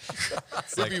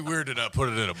 It'd be weird to not put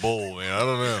it in a bowl, man. I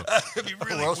don't know. It'd be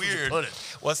really else would you weird. put it?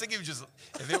 Well, I was thinking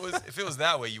if it was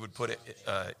that way, you would put it.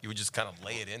 You would just kind of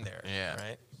lay it in there. Yeah.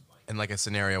 Right. In like a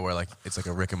scenario where like it's like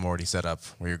a Rick and Morty setup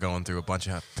where you're going through a bunch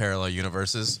of parallel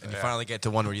universes and you finally get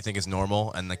to one where you think is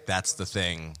normal and like that's the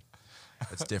thing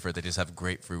that's different. They just have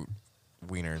grapefruit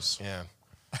wieners. Yeah.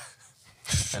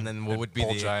 And then what would be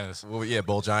Bulginas.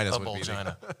 bulginas A would be.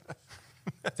 bulgina.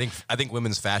 I think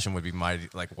women's fashion would be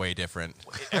way different.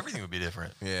 Everything would be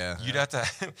different. Yeah. You'd have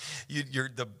to.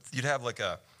 You'd have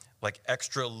like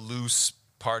extra loose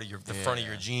part of the front of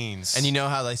your jeans. And you know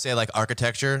how they say like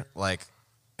architecture like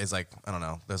is like I don't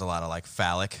know. There's a lot of like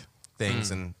phallic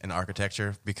things in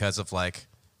architecture because of like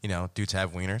dudes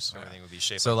have wieners. everything would be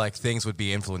shaped. So like things would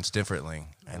be influenced differently.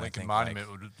 And I Lincoln think, Monument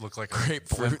would look like a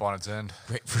grapefruit. blimp on its end.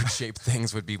 grapefruit shaped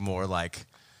things would be more like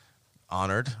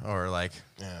honored or like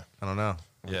yeah. I don't know.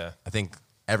 Yeah. I think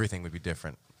everything would be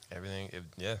different. Everything.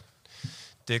 Yeah.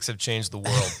 Dicks have changed the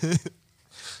world.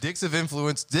 Dicks have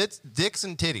influenced dicks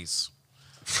and titties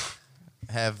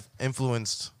have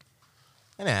influenced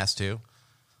an ass too.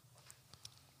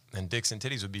 And dicks and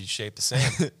titties would be shaped the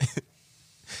same.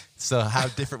 So how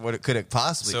different could it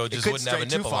possibly? So it just could wouldn't have a stray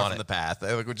too nipple far on from it. the path.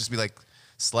 It would just be like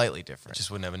slightly different.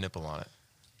 Just wouldn't have a nipple on it.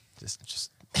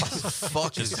 Just What the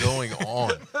fuck is going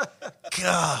on?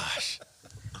 Gosh.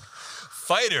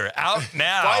 Fighter out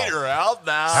now. out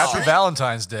now. Happy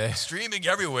Valentine's Day. Streaming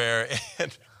everywhere.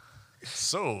 And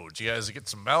So, did you guys get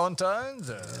some Valentines?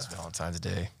 it's Valentine's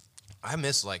Day. I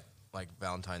miss like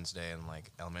Valentine's Day in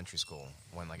like elementary school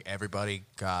when like everybody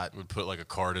got Would put like a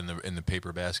card in the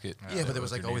paper basket. yeah, but there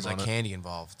was with like your always name like on it. candy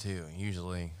involved too.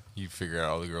 Usually, You figure out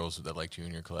all the girls that liked you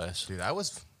in your class. dude, I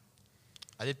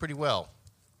did pretty well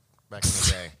back in the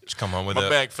day. Just come on with My it.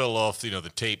 bag fell off. The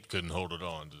tape couldn't hold it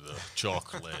on to the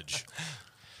chalk ledge.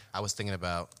 I was thinking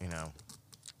about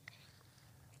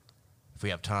if we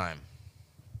have time,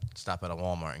 stop at a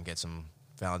Walmart and get some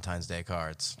Valentine's Day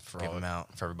cards. Give them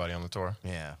out. For everybody on the tour.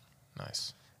 Yeah.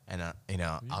 Nice. And you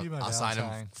be my I'll sign them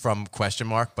Valentine? from question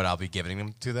mark, but I'll be giving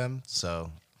them to them. So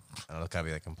I don't know, kind of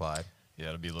be like implied. Yeah,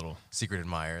 it'll be a little. Secret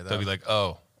admirer, though. They'll be like,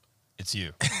 oh, it's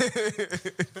you. I'd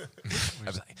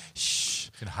be like, shh,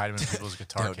 You can hide them in people's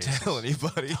guitar don't cases. tell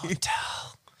anybody.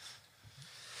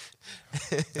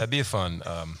 That'd be a fun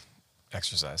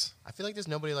exercise. I feel like there's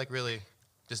nobody like really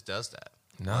just does that.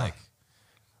 No. Like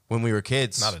when we were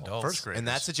kids, Not adults. First grade. in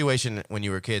that situation, when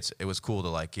you were kids, it was cool to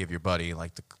like give your buddy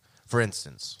like for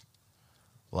instance,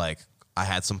 like I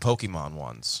had some Pokemon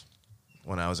ones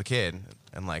when I was a kid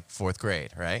in like 4th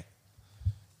grade, right?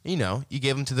 You know, you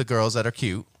give them to the girls that are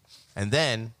cute, and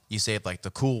then you save like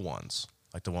the cool ones,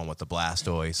 like the one with the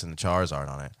Blastoise and the Charizard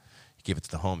on it. You give it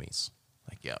to the homies,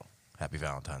 like, yo, happy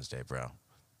Valentine's Day, bro.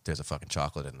 There's a fucking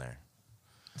chocolate in there,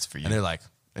 It's for you. and they're like,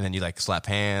 and then you like slap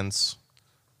hands,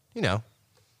 you know,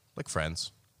 like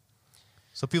friends.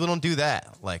 So people don't do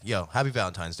that. Like, yo, happy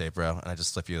Valentine's Day, bro. And I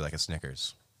just slip you like a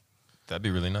Snickers. That'd be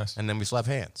really nice. And then we slap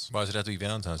hands. Why does it have to be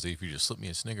Valentine's Day if you just slip me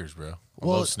a Snickers, bro? I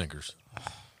Well- love Snickers. I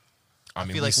I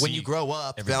mean, feel we like when see you grow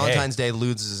up, every Valentine's day. Day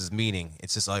loses its meaning.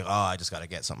 It's just like, oh, I just got to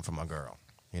get something from my girl.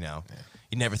 You know?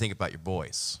 You never think about your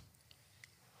boys.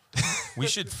 We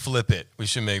should flip it. We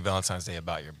should make Valentine's Day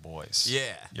about your boys.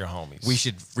 Yeah. Your homies. We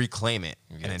should reclaim it.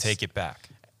 You're And gonna it's, take it back.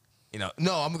 You know,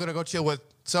 no, I'm going to go chill with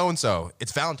so-and-so.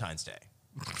 It's Valentine's Day.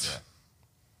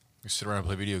 You sit around and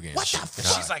play video games. What the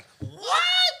fuck? She's like,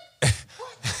 what?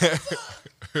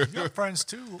 You got friends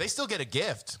too. They still get a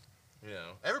gift. You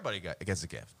know, everybody gets a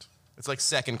gift. It's like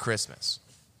second Christmas.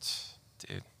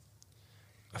 Dude.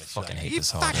 I fucking like, hate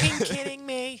this holiday. kidding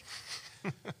me? Oh,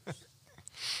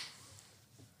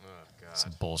 God. It's a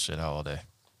bullshit holiday.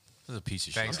 This is a piece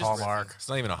of Thanks, shit. Hallmark. It's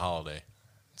not even a holiday.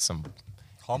 Some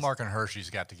Hallmark and Hershey's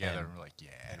got together and we're like, yeah.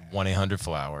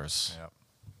 1-800-Flowers. Yep.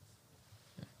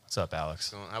 What's up,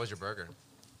 Alex? So, how was your burger?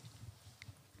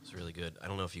 It's really good. I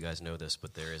don't know if you guys know this,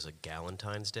 but there is a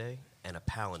Galentine's Day and a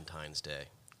Palentine's Day.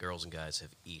 Girls and guys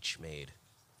have each made.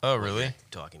 Oh, what really? you're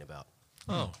talking about.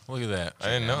 Oh, look at that. I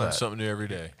didn't know Learn that. something new every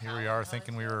day. Here we are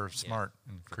thinking we were smart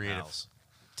and For creative. pals.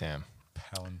 Damn.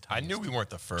 Valentine's I knew we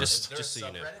weren't the first. Just so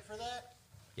you know. for that?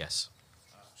 Yes.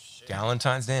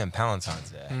 Galentine's Day and Palentine's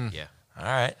Day. Yeah. All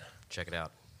right. Check it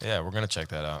out. Yeah, we're going to check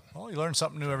that out. Well, you learn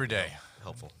something new every day.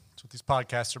 Helpful. That's what these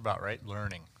podcasts are about, right?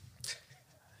 Learning.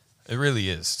 It really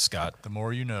is, Scott. The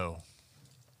more you know.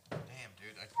 Damn,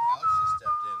 dude. Alex just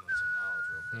stepped in with some knowledge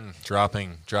real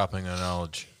quick. Dropping a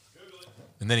knowledge.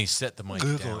 And then he set the mic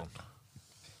down.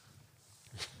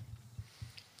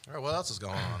 All right, what else is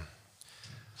going on?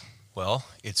 Well,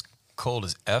 it's cold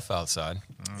as F outside.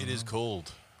 It is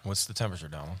cold. What's the temperature,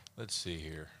 Donald? Let's see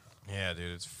here. Yeah,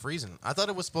 dude, it's freezing. I thought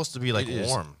it was supposed to be like It is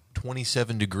warm.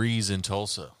 27 degrees in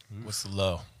Tulsa. What's the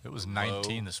low? It was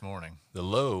 19 this morning. The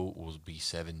low will be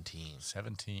 17.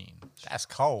 17. That's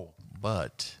cold.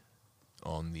 But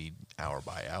on the hour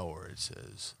by hour, it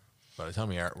says by the time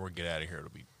we get out of here, it'll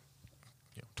be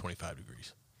 25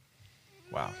 degrees.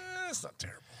 Wow. That's not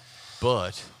terrible.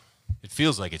 But it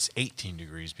feels like it's 18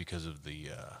 degrees because of the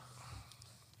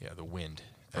wind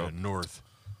at a north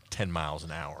 10 miles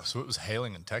an hour. So it was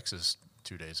hailing in Texas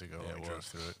 2 days ago Yeah, when it we drove was.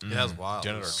 through it. Yeah, that was wild.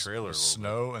 Down at our trailer. It was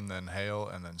snow and then hail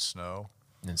and then snow.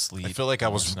 And sleet. I feel like I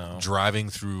was snow. driving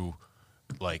through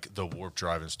like the warp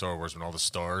drive in Star Wars when all the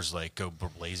stars like go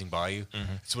blazing by you.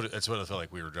 That's what it felt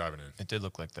like we were driving in It did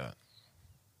look like that.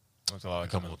 Looked a lot a like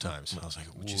couple of times. I was like,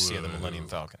 what you see of the "Whoa." Millennium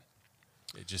Falcon.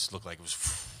 It just looked like it was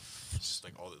just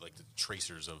like all the, like the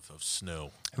tracers of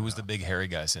snow. Who was the big hairy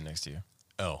guy sitting next to you?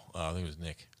 Oh, I think it was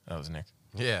Nick. That was Nick.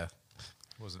 Yeah,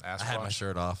 It was an I had my Asquatch.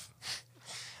 shirt off,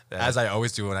 That, as I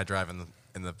always do when I drive in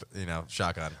the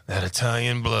shotgun. that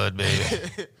Italian blood,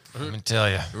 baby. Let me tell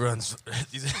you, Runs.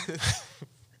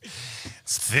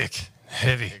 it's thick,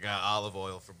 heavy, I got olive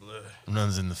oil for blood.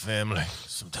 runs in the family.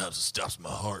 Sometimes it stops my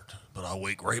heart, but I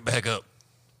wake right back up.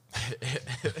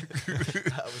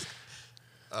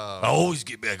 I always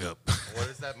get back up. What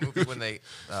is that movie when they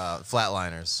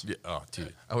Flatliners? Yeah, oh,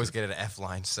 dude. I always get an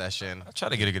F-line session. I try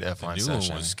to get a good F-line new one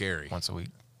session. was scary. Once a week.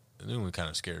 The new one kind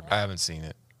of scared me. I haven't seen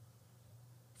it.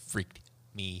 Freaked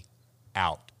me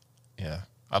out. Yeah.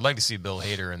 I'd like to see Bill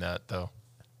Hader in that, though.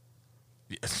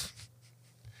 Yeah.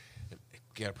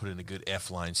 Got to put in a good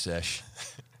F-line sesh.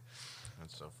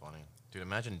 That's so funny, dude.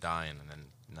 Imagine dying and then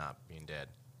not being dead.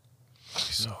 That'd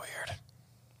be so weird.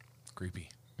 Creepy.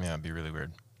 Yeah, it'd be really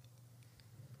weird.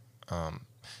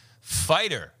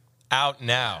 Fighter out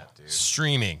now, Yeah, dude.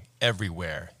 streaming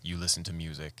everywhere you listen to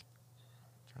music.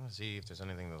 Trying to see if there's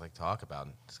anything to like talk about.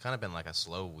 It's kind of been like a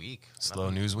slow week. Slow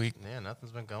Nothing- news week. Yeah,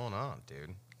 nothing's been going on,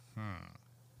 dude. Yeah,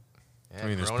 I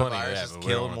mean, there's plenty of coronavirus that, has but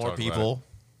we don't killed wanna more talk about people.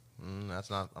 That's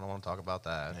not. I don't want to talk about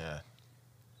that.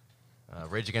 Yeah,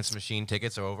 Rage Against the Machine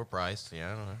tickets are overpriced.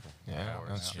 Yeah, I don't know. yeah,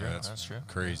 that's true. Yeah, That's true.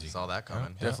 Crazy. Saw that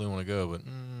coming. Definitely want to go, but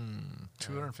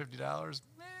 $250?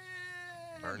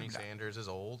 Bernie Sanders is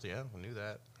old. Yeah, I knew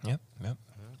that. Yep, yep.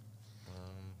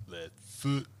 left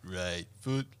foot, right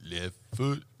foot, left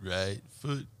foot, right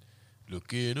foot.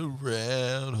 Looking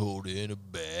around, holding a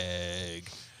bag.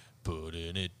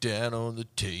 Putting it down on the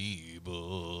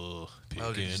table, did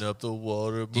picking you- up the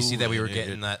water. Do you see that we were moving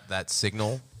getting it, that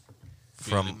signal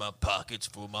feeling from? my pockets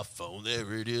for my phone.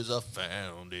 There it is, I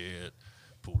found it.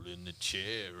 Pulling the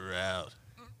chair out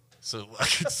so I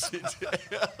can sit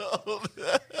down.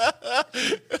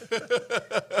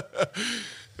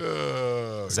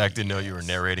 Zach didn't know you were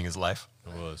narrating his life.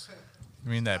 It was.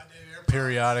 You mean that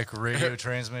periodic radio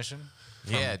transmission?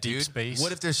 From Yeah, deep dude. space.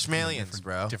 What if there's Schmalians,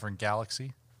 bro? Different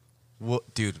galaxy.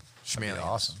 What, dude? That'd be Schmalians.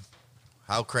 awesome.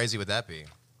 How crazy would that be?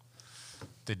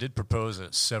 They did propose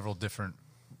several different,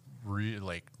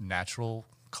 natural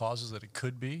causes that it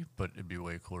could be, but it'd be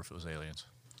way cooler if it was aliens.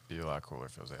 Be a lot cooler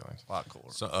if it was aliens. A lot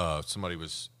cooler. So, somebody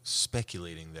was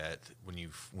speculating that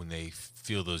when they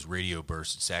feel those radio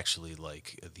bursts, it's actually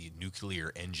like the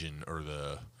nuclear engine or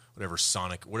the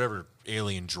whatever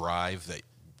alien drive that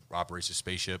operates a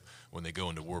spaceship. When they go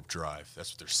into warp drive,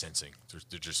 that's what they're sensing.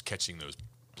 They're just catching those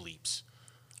bleeps.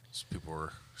 So people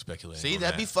were speculating. See, on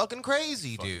that'd that. be fucking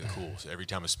crazy, Fucking dude. cool. So every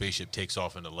time a spaceship takes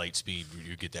off into light speed,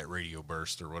 you get that radio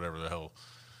burst or whatever the hell.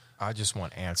 I just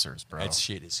want answers, bro. That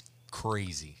shit is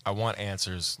crazy. I want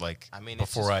answers I mean, it's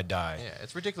before just- I die. Yeah,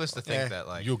 it's ridiculous to think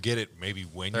that you'll get it maybe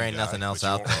when there you ain't die, nothing else but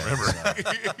you out won't there.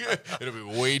 remember. It'll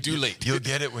be way too late. You'll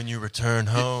get it when you return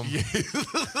home. When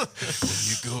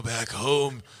you go back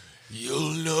home,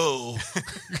 you'll know.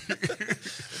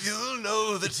 You'll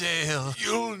know the tale.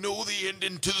 You'll know the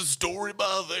ending to the story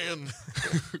by then.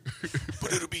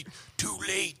 But it'll be too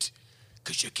late.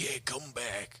 'Cause you can't come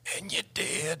back. And you're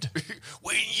dead.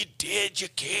 When you're dead, you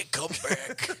can't come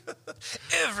back.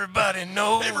 Everybody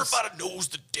knows. Everybody knows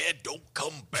the dead don't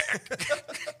come back.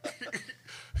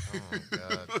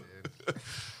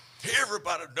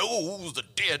 Everybody knows the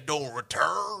dead don't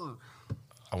return.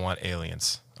 I want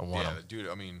aliens. I want Yeah, them. dude,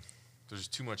 I mean, there's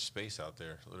too much space out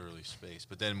there, literally space.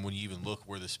 But then when you even look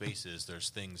where the space is, there's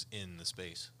things in the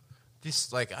space.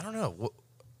 Just I don't know.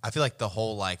 I feel like the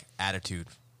whole attitude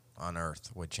on Earth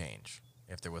would change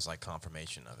if there was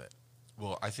confirmation of it.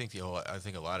 Well, I think a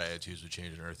lot of attitudes would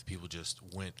change on Earth. People just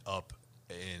went up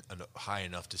and high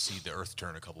enough to see the Earth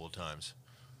turn a couple of times,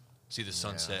 see the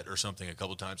sunset or something a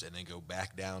couple of times, and then go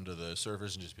back down to the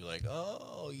surface and just be like,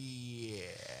 "Oh yeah."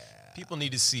 People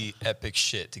need to see epic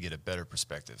shit to get a better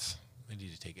perspective. They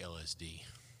need to take LSD.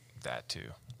 That too.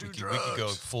 We could go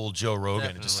full Joe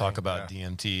Rogan and just talk about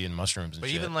DMT and mushrooms and But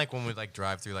shit. even when we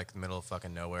drive through the middle of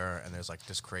fucking nowhere and there's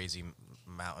just crazy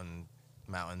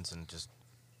mountains and just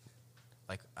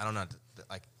I don't know,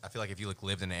 I feel like if you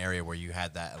lived in an area where you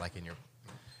had that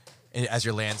as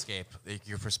your landscape,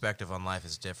 your perspective on life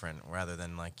is different rather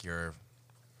than your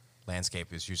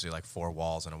landscape is usually four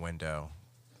walls and a window,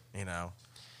 you know.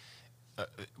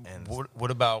 And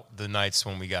what about the nights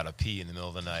when we got to pee in the middle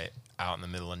of the night out in the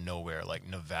middle of nowhere, like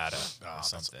Nevada or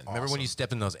something? remember when you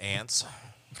stepped in those ants?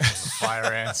 Fire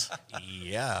ants.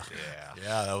 Yeah,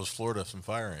 that was Florida. Some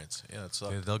fire ants. Yeah, that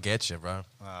sucked. Dude, they'll get you, bro.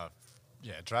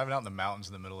 Yeah, driving out in the mountains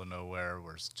in the middle of nowhere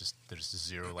where there's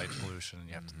zero light pollution and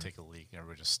you have to take a leak and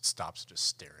everybody just stops and just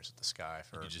stares at the sky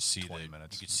for You just see 20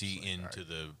 minutes. You could It's see like, into all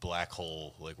right, the black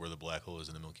hole, where the black hole is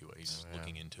in the Milky Way. He's just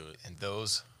looking into it. And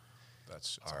those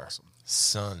that's are awesome.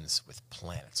 suns with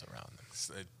planets around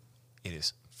them. It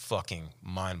is fucking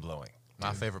mind blowing.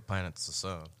 My favorite planet's the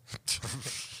sun.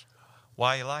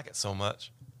 Why you like it so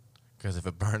much? Because if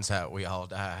it burns out, we all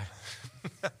die.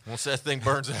 Once that thing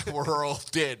burns out, we're all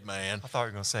dead, man. I thought you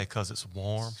were gonna say because it's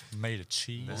warm. Made of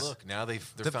cheese. Well, look, now they're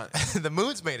finding The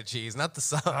moon's made of cheese, not the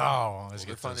sun. Oh, I was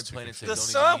they're get finding those two planets that The don't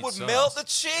sun even need would suns. melt the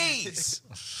cheese.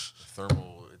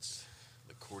 Thermal. It's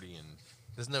accordion.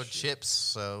 There's no chips,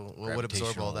 so what would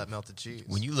absorb all Gravitational. that melted cheese?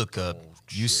 When you look up,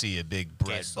 you see a big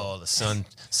bright ball of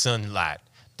sunlight.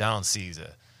 Down sees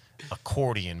a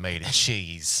accordion made of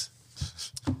cheese.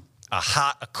 A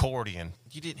hot accordion.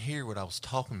 You didn't hear what I was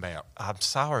talking about. I'm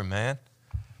sorry, man.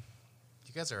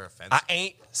 You guys are offensive. I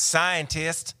ain't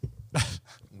scientist.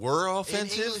 We're In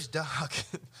offensive. English, dog.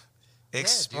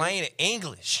 Explain it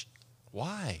English.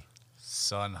 Why?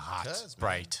 sun hot, 'Cause, man.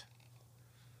 bright.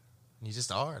 You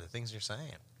just are the things you're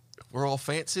saying. We're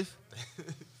offensive.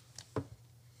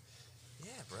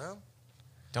 Yeah, bro.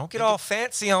 Don't get all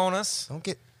fancy on us. Don't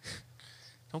get.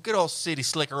 Don't get all city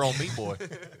slicker on me, boy.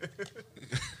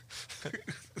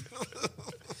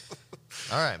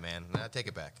 All right, man. Nah, take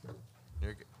it back.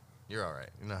 You're good. You're all right.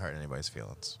 You're not hurting anybody's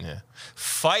feelings. Yeah.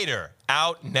 Fighter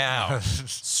out now.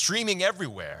 Streaming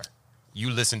everywhere. You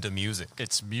listen to music.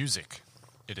 It's music.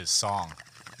 It is song.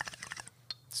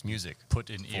 It's music Put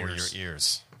in for ears. your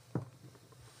ears.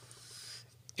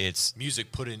 It's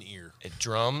Music put in ear.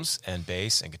 drums and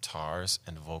bass and guitars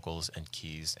and vocals and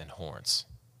keys and horns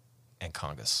and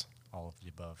congas. All of the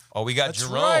above. Oh, we got That's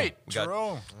Jerome. right, We got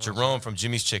Jerome. Jerome from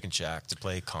Jimmy's Chicken Shack to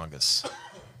play congas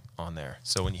on there.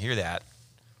 So when you hear that,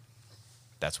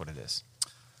 that's what it is.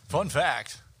 Fun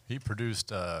fact: he produced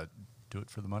 "Do It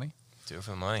for the Money." Do it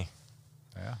for the money.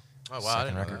 Yeah. Oh, wow. I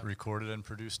didn't know that. Recorded and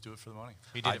produced "Do It for the Money."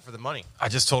 He did it for the money. I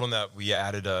just told him that we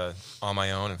added On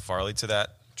My Own and Farley to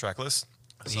that track list.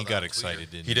 He got excited,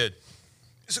 didn't He did.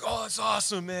 He's like, oh, that's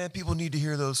awesome, man. People need to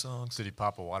hear those songs. Did he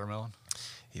pop a watermelon?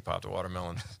 He popped a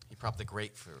watermelon. He popped the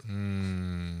grapefruit.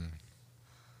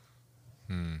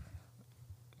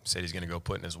 Said he's going to go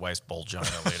put in his wife's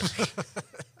Bulgina later.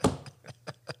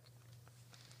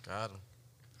 Got him.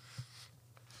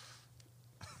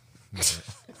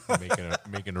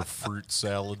 making a fruit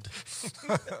salad.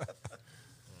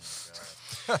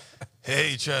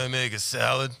 Hey, you trying to make a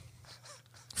salad?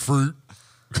 Fruit.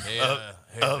 Hey,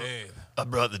 babe. I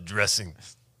brought the dressing.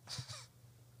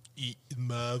 Eat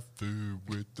my food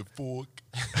with the fork.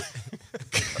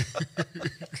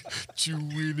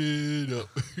 Chewing it up.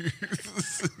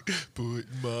 Put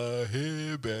my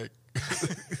hair back.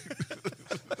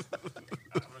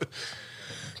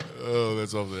 Oh,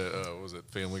 that's off that. What was it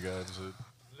Family Guy episode?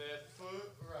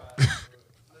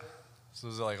 So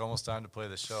is it like almost time to play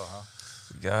the show, huh?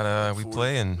 We got we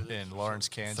play in In Lawrence,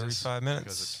 Kansas. 35 minutes.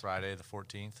 Because it's Friday the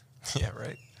 14th. yeah,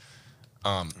 right.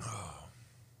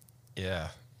 Yeah.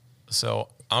 So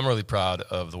I'm really proud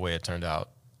of the way it turned out,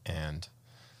 and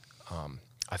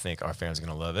I think our fans are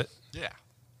gonna love it. Yeah.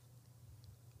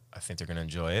 I think they're gonna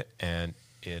enjoy it, and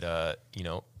it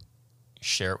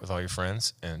share it with all your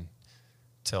friends and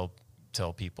tell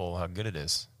people how good it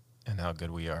is and how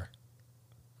good we are,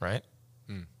 right?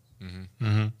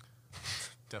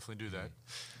 Definitely do that.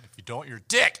 If you don't, you're a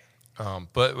dick.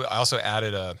 But I also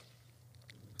added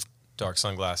Dark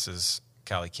Sunglasses,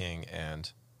 Cali King,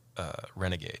 and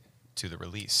Renegade to the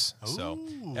release. So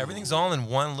everything's all in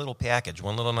one little package,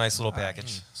 one little nice little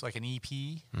package. It's like an EP.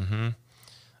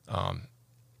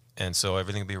 And so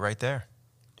everything will be right there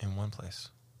in one place.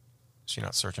 So you're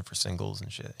not searching for singles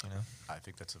and shit, you know? I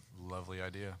think that's a lovely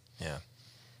idea. Yeah.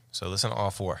 So listen to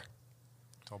all four.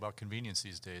 It's all about convenience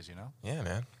these days, you know? Yeah,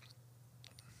 man.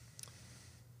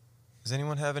 Does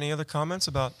anyone have any other comments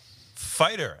about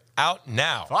Fighter out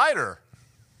now? Fighter.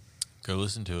 Go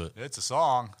listen to it. It's a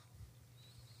song.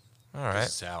 All right.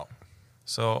 It's out.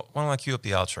 So why don't I cue up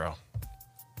the outro?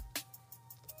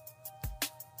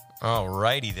 All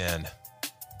righty then.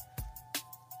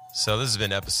 So this has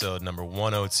been episode number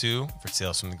 102 for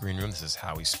Tales from the Green Room. This is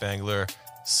Howie Spangler,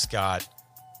 Scott,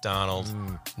 Donald,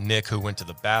 Nick, who went to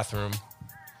the bathroom,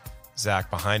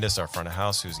 Zach behind us, our front of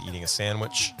house, who's eating a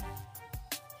sandwich,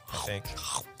 I think.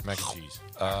 Mac and cheese.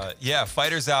 Yeah,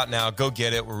 Fighter's out now. Go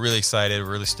get it. We're really excited.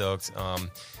 We're really stoked.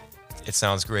 It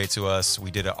sounds great to us. We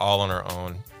did it all on our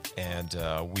own, and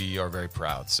we are very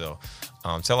proud. So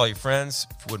tell all your friends,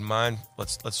 if you wouldn't mind.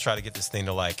 Let's try to get this thing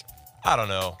to like, I don't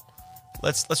know.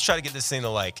 Let's try to get this thing to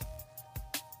like,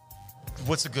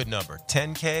 what's a good number?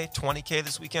 10K, 20K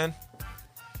this weekend?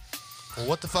 Well,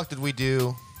 what the fuck did we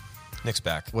do Nick's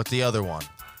back. with the other one?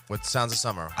 With Sounds of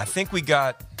Summer? I think we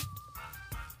got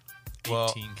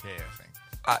 18K,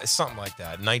 I think. something like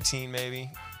that. 19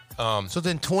 maybe. So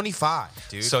then 25,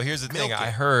 dude. So here's the thing. Milk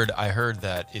it. I heard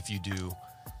that if you do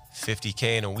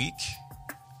 50K in a week,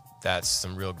 that's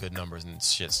some real good numbers and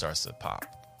shit starts to pop.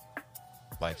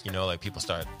 Like, you know, like people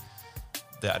start,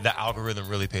 the algorithm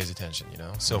really pays attention, you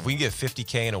know? So if we can get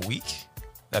 50K in a week,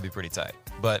 that'd be pretty tight.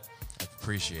 But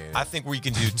Appreciate it. I think we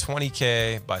can do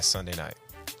 20K by Sunday night.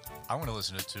 I'm going to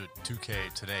listen to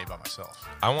 2K today by myself.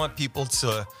 I want people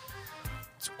to,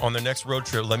 on their next road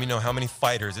trip, let me know how many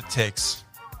fighters it takes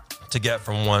to get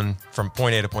from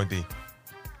point A to point B.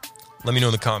 Let me know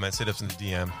in the comments. Hit us in the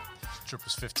DM. This trip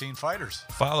was 15 fighters.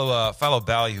 Follow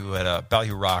Ballyhoo at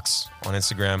Ballyhoo Rocks on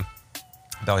Instagram,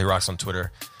 Ballyhoo Rocks on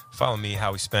Twitter. Follow me,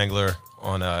 Howie Spangler,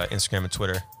 on Instagram and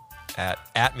Twitter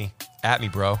at me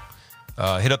bro.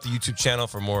 Hit up the YouTube channel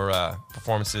for more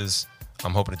performances.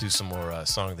 I'm hoping to do some more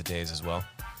Song of the Days as well.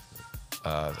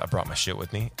 I brought my shit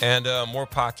with me. And more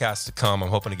podcasts to come. I'm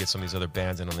hoping to get some of these other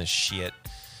bands in on this shit.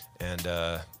 And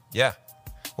yeah.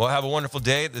 Well, have a wonderful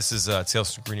day. This is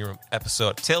Tales from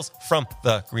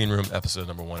the Green Room episode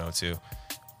number 102.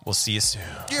 We'll see you soon.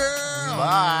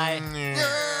 Bye.